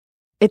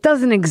 it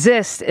doesn't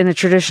exist in a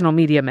traditional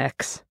media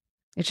mix.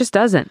 It just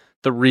doesn't.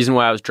 The reason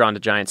why I was drawn to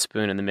Giant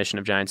Spoon and the mission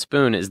of Giant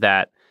Spoon is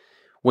that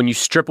when you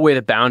strip away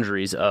the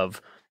boundaries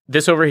of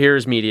this over here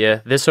is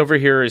media, this over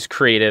here is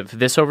creative,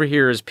 this over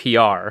here is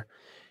PR,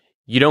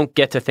 you don't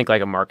get to think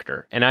like a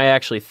marketer. And I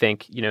actually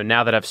think,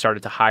 now that I've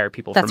started to hire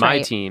people for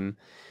my team,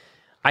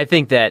 I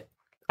think that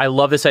I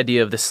love this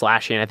idea of the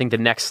slashy, and I think the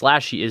next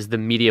slashy is the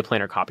media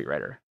planner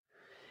copywriter.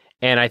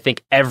 And I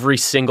think every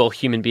single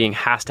human being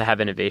has to have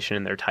innovation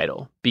in their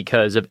title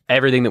because of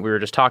everything that we were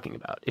just talking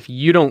about. If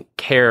you don't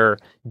care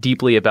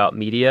deeply about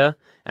media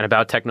and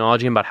about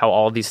technology and about how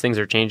all of these things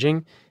are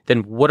changing,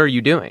 then what are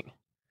you doing?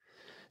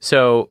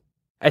 So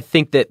I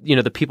think that,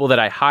 the people that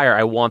I hire,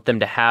 I want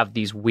them to have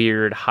these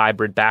weird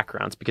hybrid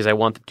backgrounds because I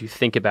want them to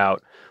think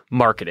about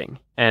marketing.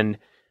 And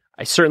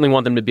I certainly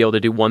want them to be able to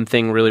do one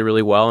thing really,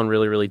 really well and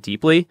really, really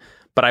deeply.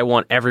 But I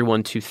want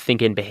everyone to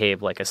think and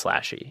behave like a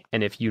Slashy.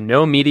 And if you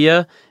know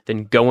media,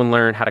 then go and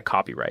learn how to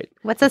copyright.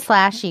 What's a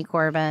Slashy,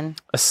 Corbin?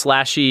 A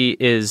Slashy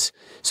is...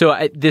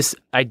 this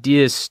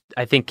idea,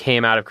 I think,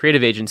 came out of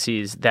creative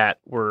agencies that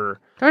were...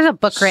 There was a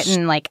book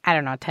written,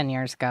 10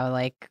 years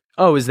ago,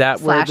 Oh, is that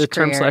where the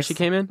term Slashy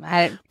came in?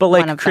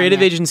 But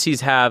creative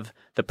agencies have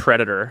the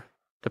Predator,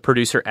 the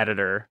producer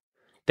editor.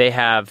 They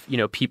have,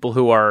 people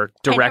who are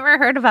direct... I never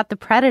heard about the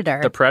Predator.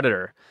 The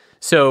Predator.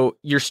 So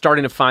you're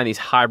starting to find these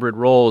hybrid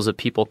roles of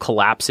people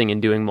collapsing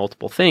and doing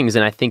multiple things.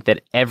 And I think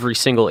that every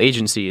single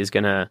agency is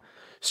going to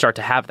start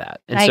to have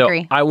that. And I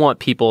agree. I want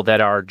people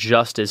that are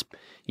just as,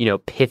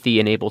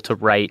 pithy and able to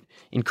write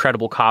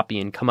incredible copy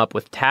and come up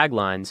with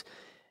taglines.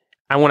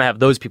 I want to have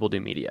those people do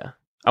media.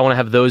 I want to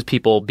have those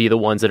people be the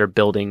ones that are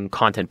building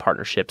content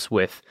partnerships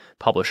with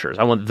publishers.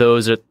 I want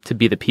those to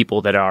be the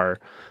people that are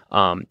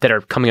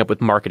coming up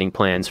with marketing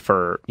plans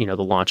for, the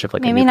launch of a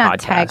new podcast. Maybe not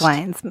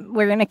taglines.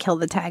 We're going to kill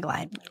the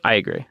tagline. I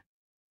agree.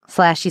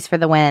 Slashies for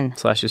the win.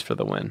 Slashies for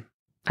the win.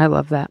 I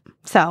love that.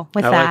 So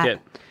with that. I like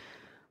it.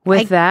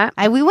 With that.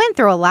 We went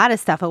through a lot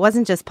of stuff. It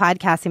wasn't just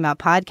podcasting about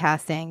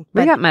podcasting.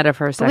 We got meta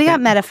for a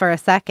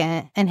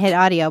second. And hit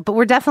audio. But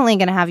we're definitely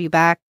going to have you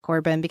back,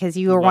 Corbin, because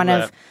you were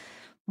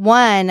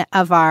one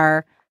of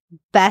our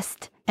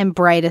best and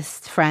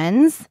brightest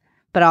friends,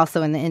 but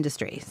also in the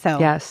industry. So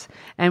yes.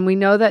 And we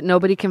know that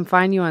nobody can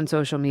find you on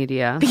social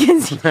media.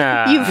 Because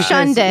you've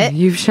shunned it.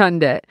 You've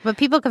shunned it. But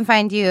people can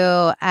find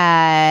you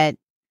at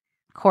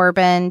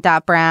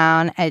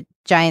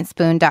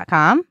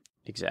corbin.brown@giantspoon.com.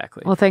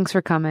 Exactly. Well, thanks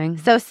for coming.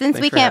 So since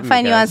we can't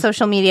find you on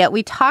social media,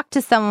 we talked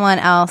to someone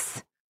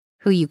else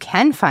who you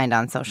can find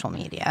on social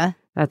media.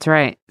 That's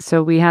right.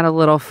 So we had a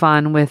little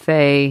fun with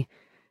a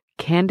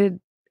candid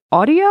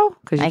audio,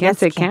 because you can't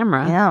say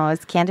camera. No,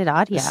 it's candid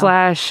audio.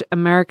 /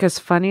 America's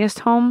Funniest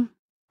Home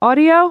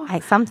Audio.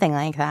 Something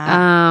like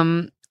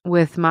that.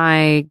 With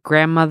my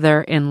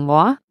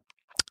grandmother-in-law,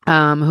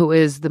 who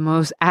is the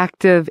most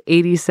active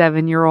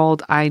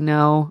 87-year-old I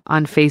know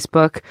on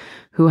Facebook,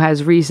 who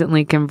has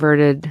recently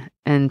converted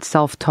and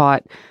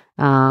self-taught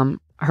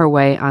her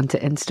way onto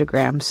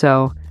Instagram.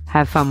 So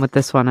have fun with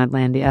this one,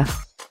 Atlantia.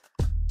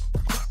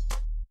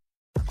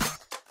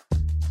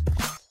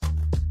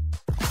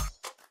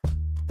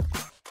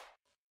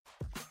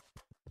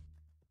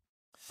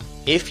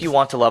 If you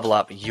want to level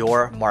up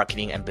your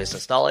marketing and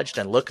business knowledge,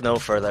 then look no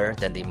further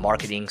than the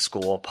Marketing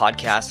School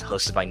podcast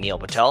hosted by Neil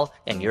Patel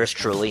and yours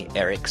truly,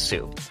 Eric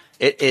Su.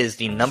 It is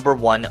the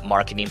 #1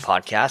 marketing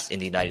podcast in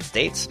the United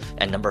States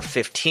and number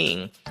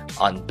 15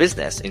 on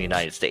business in the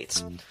United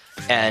States.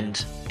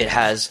 And it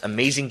has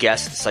amazing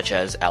guests such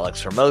as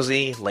Alex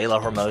Hormozi,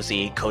 Layla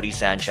Hormozi, Cody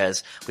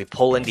Sanchez. We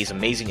pull in these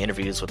amazing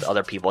interviews with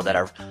other people that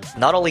are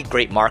not only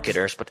great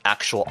marketers, but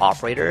actual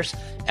operators.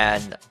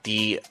 And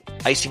the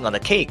icing on the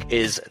cake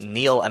is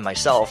Neil and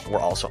myself were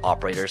also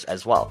operators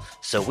as well.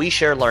 So we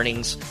share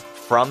learnings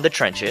from the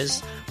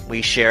trenches.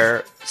 We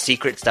share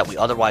secrets that we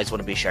otherwise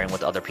wouldn't be sharing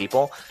with other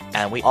people.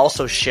 And we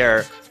also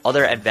share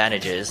other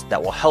advantages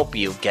that will help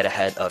you get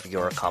ahead of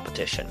your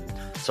competition.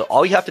 So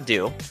all you have to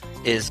do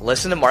is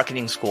listen to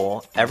Marketing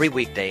School every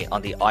weekday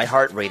on the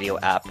iHeartRadio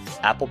app,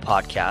 Apple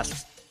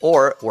Podcasts,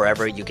 or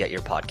wherever you get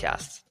your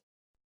podcasts.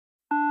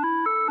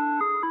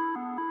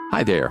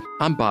 Hi there,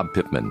 I'm Bob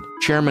Pittman,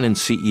 Chairman and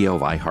CEO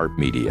of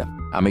iHeartMedia.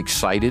 I'm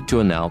excited to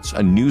announce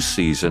a new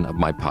season of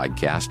my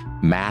podcast,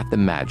 Math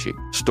and Magic,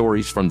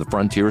 Stories from the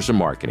Frontiers of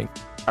Marketing.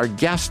 Our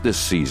guests this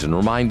season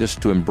remind us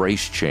to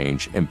embrace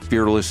change and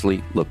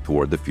fearlessly look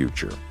toward the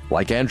future.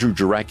 Like Andrew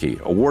Jarecki,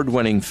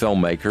 award-winning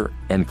filmmaker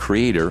and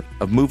creator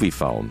of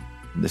Moviefone.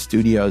 The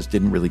studios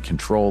didn't really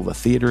control the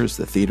theaters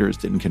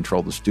didn't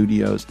control the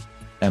studios.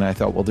 And I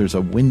thought, well, there's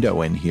a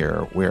window in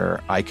here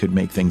where I could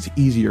make things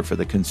easier for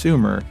the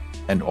consumer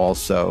and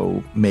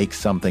also make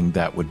something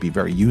that would be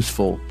very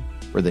useful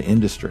for the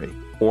industry.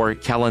 Or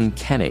Kellen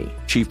Kenny,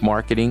 Chief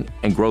Marketing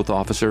and Growth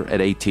Officer at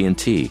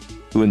AT&T,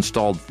 who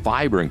installed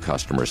fiber in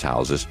customers'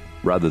 houses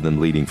rather than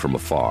leading from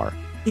afar.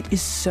 It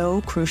is so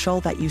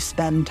crucial that you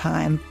spend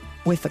time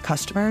with the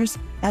customers.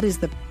 That is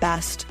the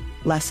best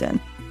lesson.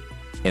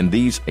 In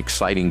these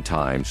exciting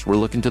times, we're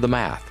looking to the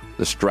math,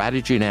 the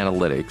strategy and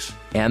analytics,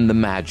 and the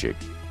magic,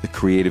 the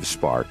creative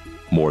spark,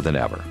 more than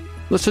ever.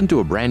 Listen to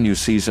a brand new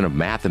season of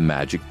Math and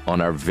Magic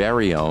on our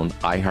very own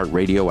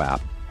iHeartRadio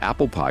app,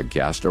 Apple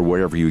Podcast, or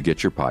wherever you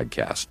get your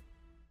podcast.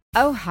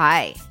 Oh,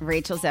 hi.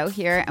 Rachel Zoe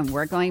here, and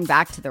we're going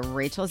back to the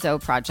Rachel Zoe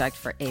Project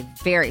for a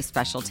very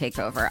special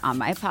takeover on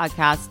my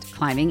podcast,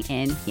 Climbing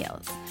in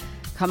Heels.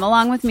 Come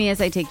along with me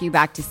as I take you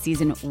back to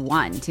season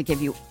 1 to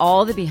give you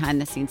all the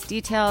behind-the-scenes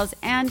details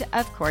and,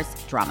 of course,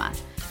 drama.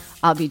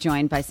 I'll be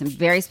joined by some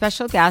very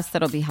special guests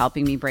that'll be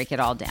helping me break it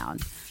all down.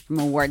 From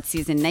award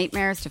season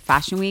nightmares to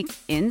Fashion Week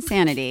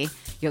insanity,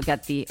 you'll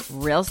get the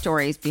real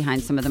stories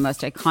behind some of the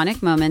most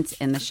iconic moments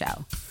in the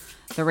show.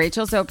 The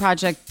Rachel Zoe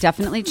Project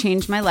definitely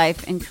changed my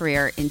life and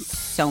career in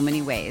so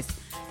many ways.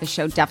 The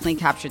show definitely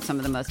captured some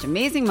of the most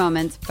amazing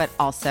moments, but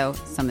also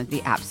some of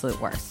the absolute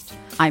worst.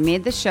 I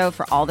made the show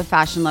for all the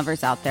fashion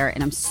lovers out there,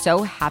 and I'm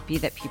so happy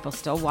that people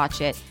still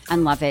watch it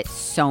and love it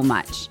so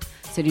much.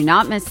 So do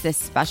not miss this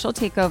special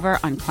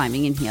takeover on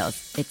Climbing in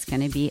Heels. It's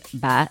going to be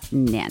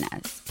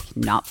bananas.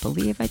 Cannot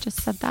believe I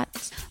just said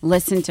that.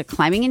 Listen to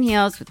Climbing in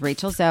Heels with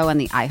Rachel Zoe on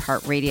the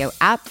iHeartRadio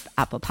app,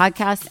 Apple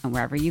Podcasts, and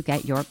wherever you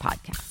get your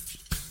podcasts.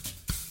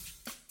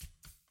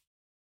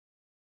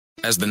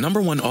 As the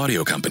 #1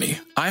 audio company,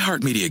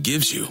 iHeartMedia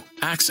gives you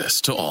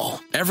access to all.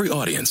 Every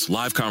audience,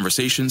 live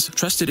conversations,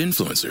 trusted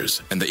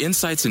influencers, and the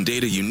insights and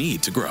data you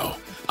need to grow.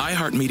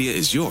 iHeartMedia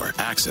is your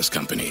access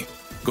company.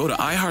 Go to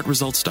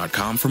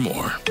iHeartResults.com for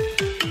more.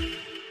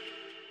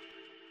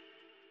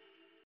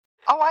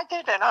 Oh, I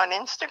did it on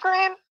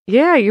Instagram?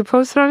 Yeah, you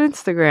posted on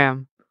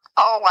Instagram.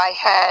 Oh, I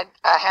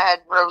had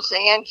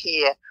Roseanne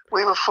here.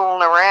 We were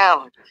fooling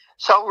around.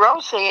 So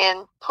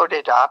Roseanne put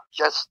it up,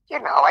 just,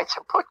 I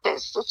said, put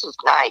this is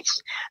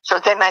nice. So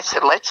then I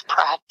said, let's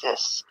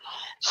practice.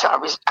 So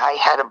I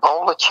had a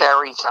bowl of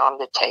cherries on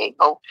the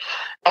table,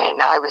 and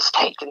I was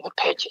taking the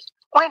pictures.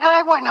 When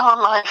I went on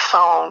my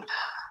phone,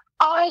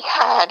 I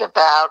had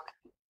about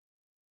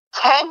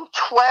 10,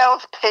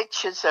 12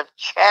 pictures of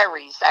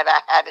cherries that I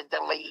had to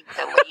delete.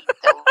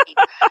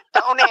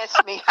 Don't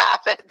ask me how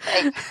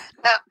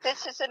Now,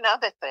 this is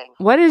another thing.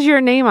 What is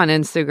your name on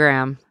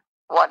Instagram?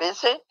 What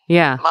is it?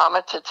 Yeah.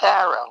 Mama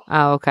Tataro.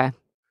 Oh, okay.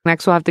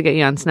 Next we'll have to get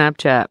you on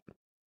Snapchat.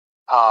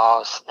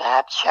 Oh,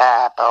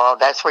 Snapchat. Oh,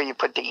 that's where you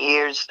put the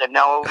ears, the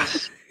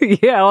nose.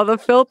 Yeah, all the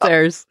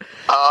filters.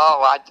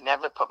 Oh, I'd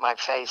never put my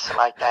face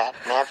like that.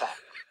 Never.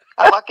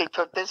 I'm lucky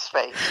put this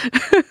face.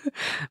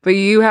 But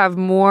you have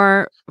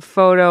more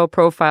photo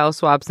profile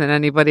swaps than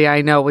anybody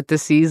I know with the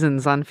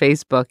seasons on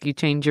Facebook. You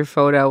change your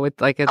photo with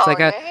it's like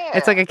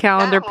a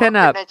calendar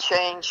pinup. I'm going to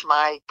change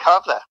my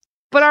cover.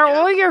 But are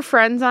all your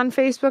friends on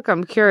Facebook?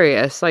 I'm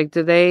curious.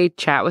 Do they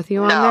chat with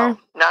you on there? No,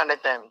 none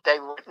of them. They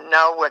wouldn't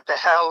know what the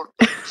hell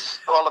it's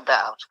all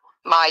about.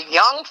 My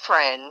young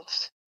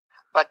friends,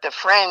 but the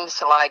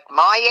friends like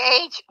my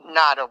age,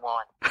 not a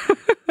one.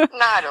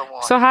 Not a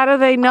one. So how do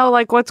they know,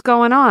 what's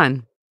going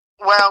on?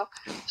 Well,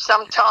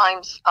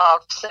 sometimes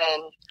I'll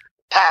send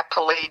Pat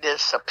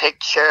Politis a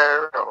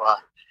picture, or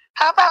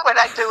how about what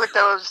I do with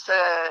those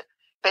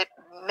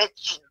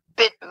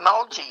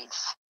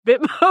Bitmojis?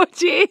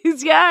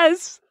 Bitmojis,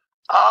 yes.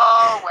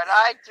 Oh, what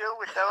I do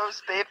with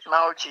those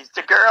Bitmojis.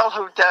 The girl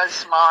who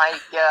does my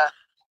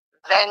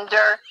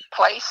vendor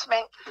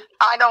placement,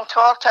 I don't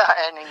talk to her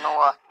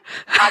anymore.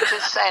 I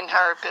just send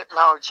her a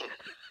Bitmoji.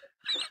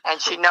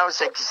 And she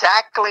knows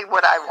exactly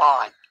what I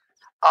want.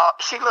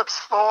 She looks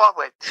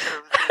forward to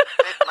the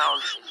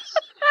Bitmojis.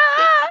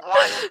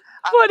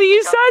 What do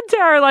you send to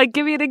her?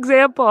 Give me an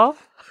example.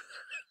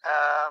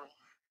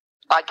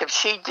 If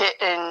she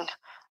didn't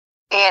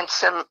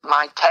answer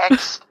my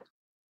text,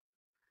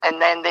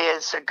 and then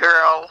there's a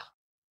girl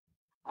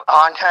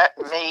on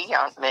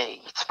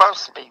me. It's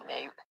supposed to be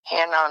me.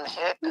 Hand on the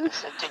hip and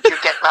said, "Did you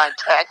get my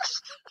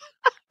text?"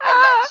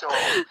 And that's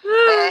all.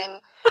 Then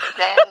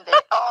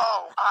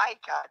I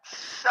got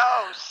so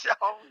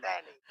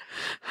many.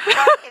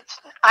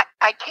 But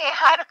I can't.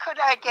 How could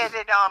I get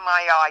it on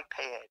my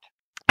iPad?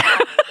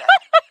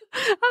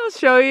 I'll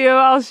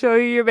show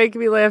you. You're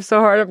making me laugh so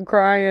hard I'm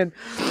crying.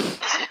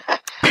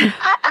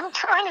 I'm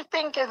trying to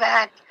think of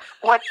that.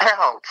 What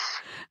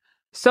else?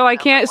 So I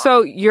can't.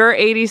 So you're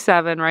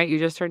 87, right? You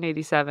just turned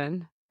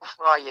 87.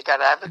 Well, you got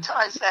to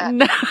advertise that.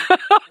 No,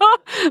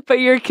 but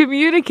you're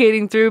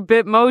communicating through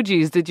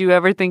Bitmojis. Did you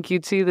ever think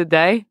you'd see the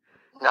day?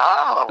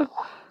 No,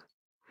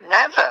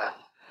 never.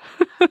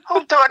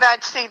 Who thought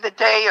I'd see the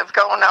day of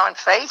going on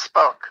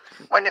Facebook?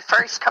 When it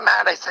first came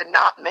out, I said,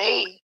 not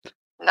me.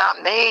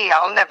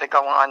 I'll never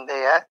go on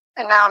there.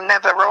 And now I'm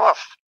never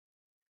off.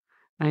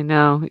 I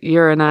know.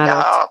 You're an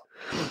adult.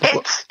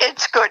 No,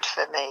 it's good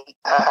for me,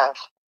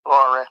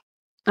 Laura.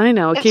 I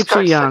know. It keeps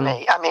you young. For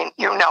me. I mean,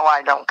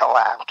 I don't go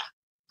out.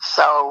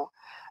 So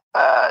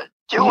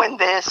doing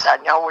this, I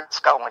know what's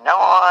going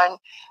on,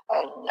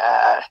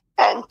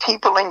 and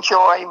people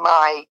enjoy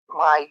my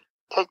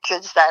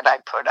pictures that I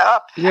put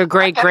up. Your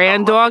great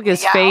granddog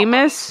is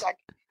famous.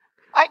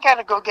 I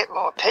gotta go get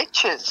more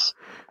pictures.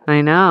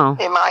 I know.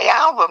 In my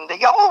album,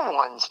 the old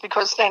ones,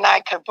 because then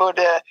I could put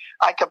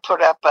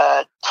up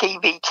a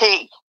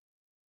TBT.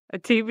 A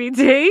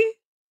TBT?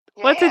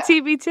 Yeah. What's a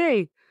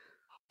TBT?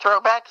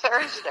 Throwback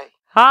Thursday.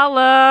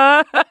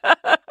 Holla!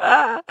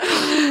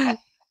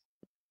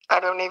 I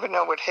don't even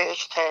know what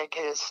hashtag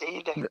is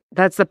either.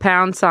 That's the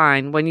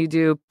 £. When you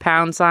do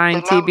 £,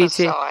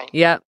 TBT. Sign.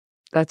 Yep,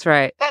 that's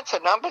right. That's a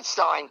number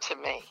sign to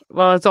me.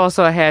 Well, it's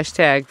also a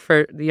hashtag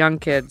for the young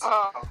kids.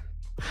 Oh.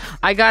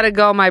 I gotta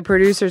go. My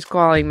producer's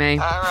calling me.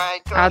 All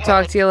right. I'll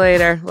talk to you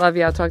later. Love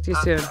you. I'll talk to you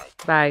soon.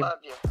 Bye. Love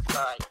you.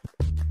 Bye.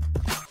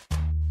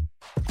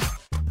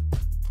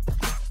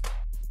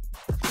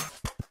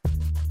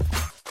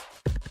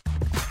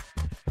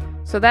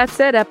 So that's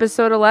it,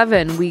 episode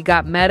 11. We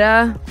got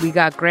Meta, we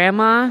got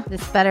Grandma.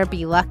 This better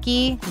be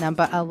lucky,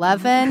 number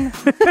 11.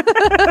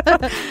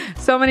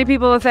 So many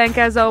people to thank,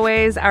 as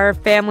always. Our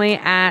family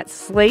at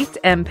Slate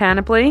and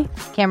Panoply.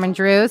 Cameron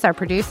Drews, our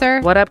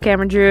producer. What up,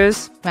 Cameron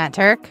Drews? Matt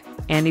Turk.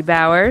 Andy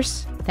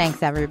Bowers.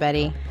 Thanks,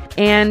 everybody.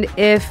 And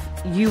if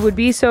you would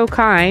be so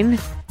kind,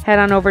 head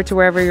on over to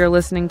wherever you're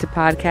listening to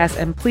podcasts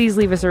and please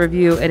leave us a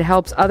review. It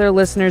helps other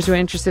listeners who are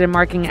interested in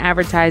marketing and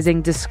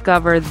advertising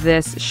discover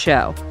this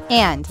show.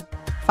 And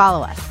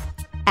follow us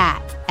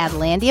at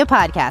Adlandia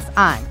Podcast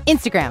on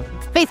Instagram,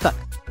 Facebook,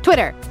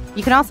 Twitter.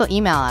 You can also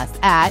email us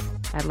at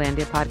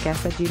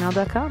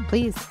adlandiapodcast@gmail.com.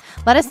 Please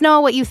let us know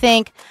what you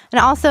think.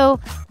 And also,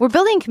 we're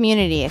building a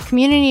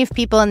community of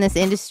people in this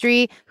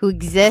industry who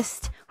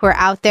exist, who are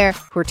out there,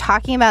 who are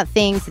talking about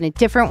things in a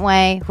different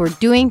way, who are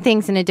doing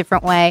things in a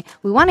different way.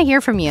 We want to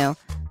hear from you.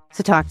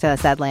 So talk to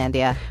us,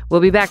 Adlandia.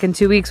 We'll be back in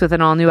 2 weeks with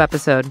an all-new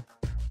episode.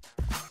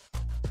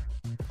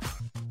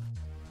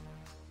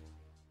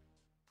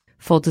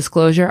 Full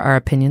disclosure, our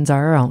opinions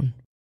are our own.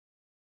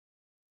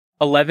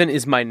 11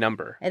 is my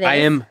number. It I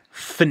is? am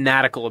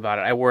fanatical about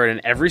it. I wear it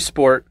in every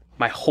sport.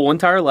 My whole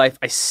entire life,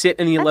 I sit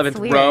in the 11th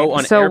weird. row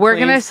on So airplanes. we're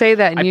gonna say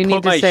that, and you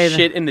need to say I that. put my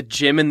shit in the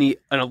gym in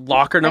a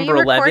locker number Are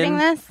you 11. recording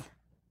this?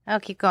 Oh,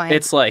 keep going.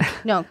 It's like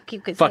no,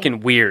 keep going. fucking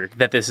weird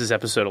that this is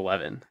episode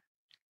 11.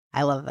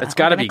 I love that. It's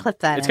got to We're gonna be. clip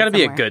that It's in got to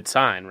be a somewhere. good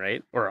sign,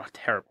 right? Or a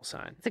terrible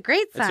sign. It's a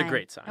great sign. It's a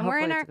great sign. And we're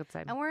in Hopefully our it's a good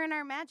sign. and we're in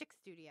our magic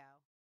studio.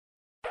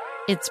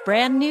 It's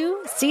brand new,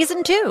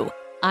 season 2.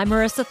 I'm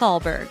Marissa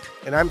Thalberg.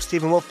 And I'm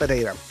Stephen Wolf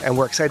Bedeta, and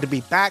we're excited to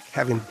be back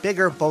having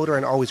bigger, bolder,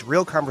 and always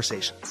real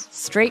conversations.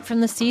 Straight from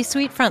the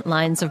C-suite front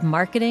lines of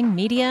marketing,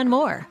 media, and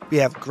more. We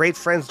have great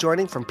friends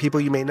joining from people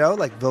you may know,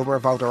 like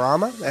Vilmer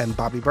Valderrama and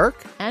Bobby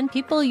Burke. And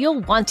people you'll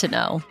want to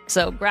know.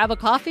 So grab a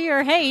coffee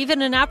or, hey,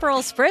 even an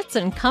Aperol Spritz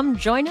and come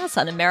join us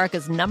on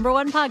America's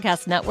 #1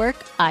 podcast network,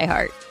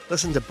 iHeart.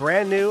 Listen to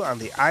Brand New on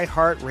the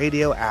iHeart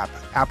Radio app,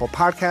 Apple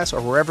Podcasts,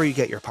 or wherever you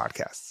get your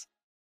podcasts.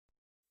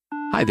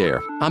 Hi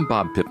there, I'm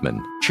Bob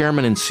Pittman,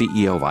 Chairman and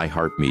CEO of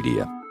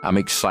iHeartMedia. I'm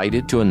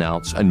excited to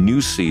announce a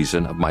new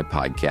season of my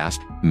podcast,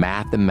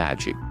 Math and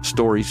Magic,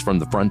 Stories from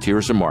the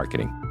Frontiers of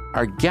Marketing.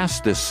 Our guests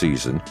this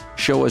season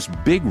show us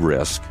big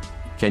risk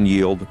can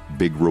yield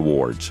big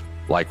rewards,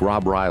 like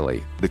Rob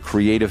Riley, the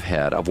creative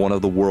head of one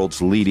of the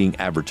world's leading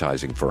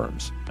advertising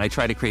firms. I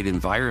try to create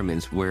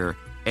environments where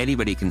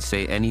anybody can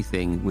say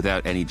anything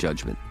without any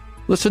judgment.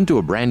 Listen to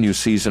a brand new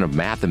season of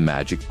Math and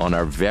Magic on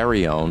our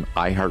very own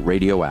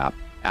iHeartRadio app,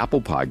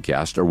 Apple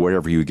Podcast, or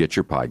wherever you get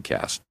your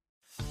podcast.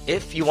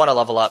 If you want to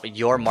level up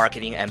your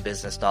marketing and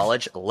business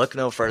knowledge, look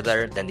no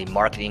further than the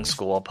Marketing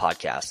School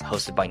podcast,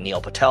 hosted by Neil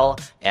Patel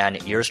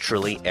and yours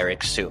truly,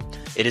 Eric Su.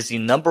 It is the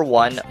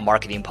 #1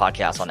 marketing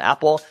podcast on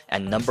Apple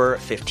and number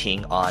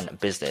 15 on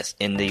business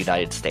in the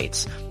United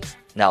States.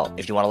 Now,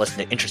 if you want to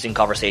listen to interesting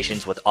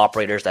conversations with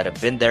operators that have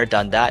been there,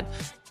 done that,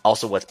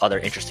 also with other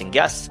interesting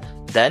guests,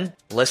 then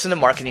listen to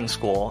Marketing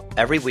School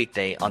every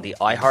weekday on the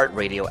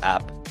iHeartRadio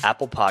app,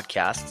 Apple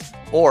Podcasts,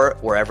 or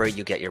wherever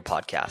you get your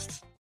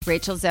podcasts.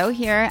 Rachel Zoe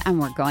here,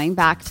 and we're going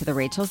back to the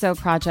Rachel Zoe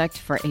Project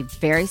for a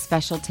very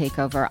special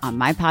takeover on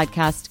my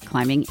podcast,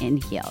 Climbing in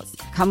Heels.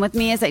 Come with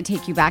me as I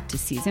take you back to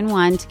season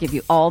 1 to give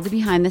you all the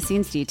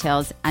behind-the-scenes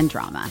details and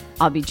drama.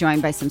 I'll be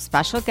joined by some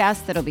special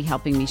guests that'll be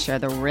helping me share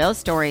the real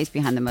stories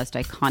behind the most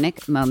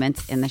iconic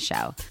moments in the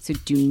show. So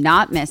do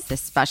not miss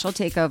this special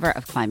takeover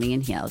of Climbing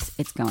in Heels.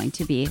 It's going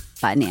to be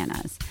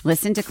bananas.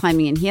 Listen to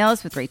Climbing in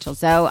Heels with Rachel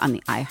Zoe on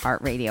the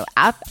iHeartRadio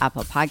app,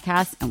 Apple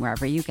Podcasts, and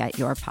wherever you get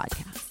your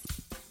podcasts.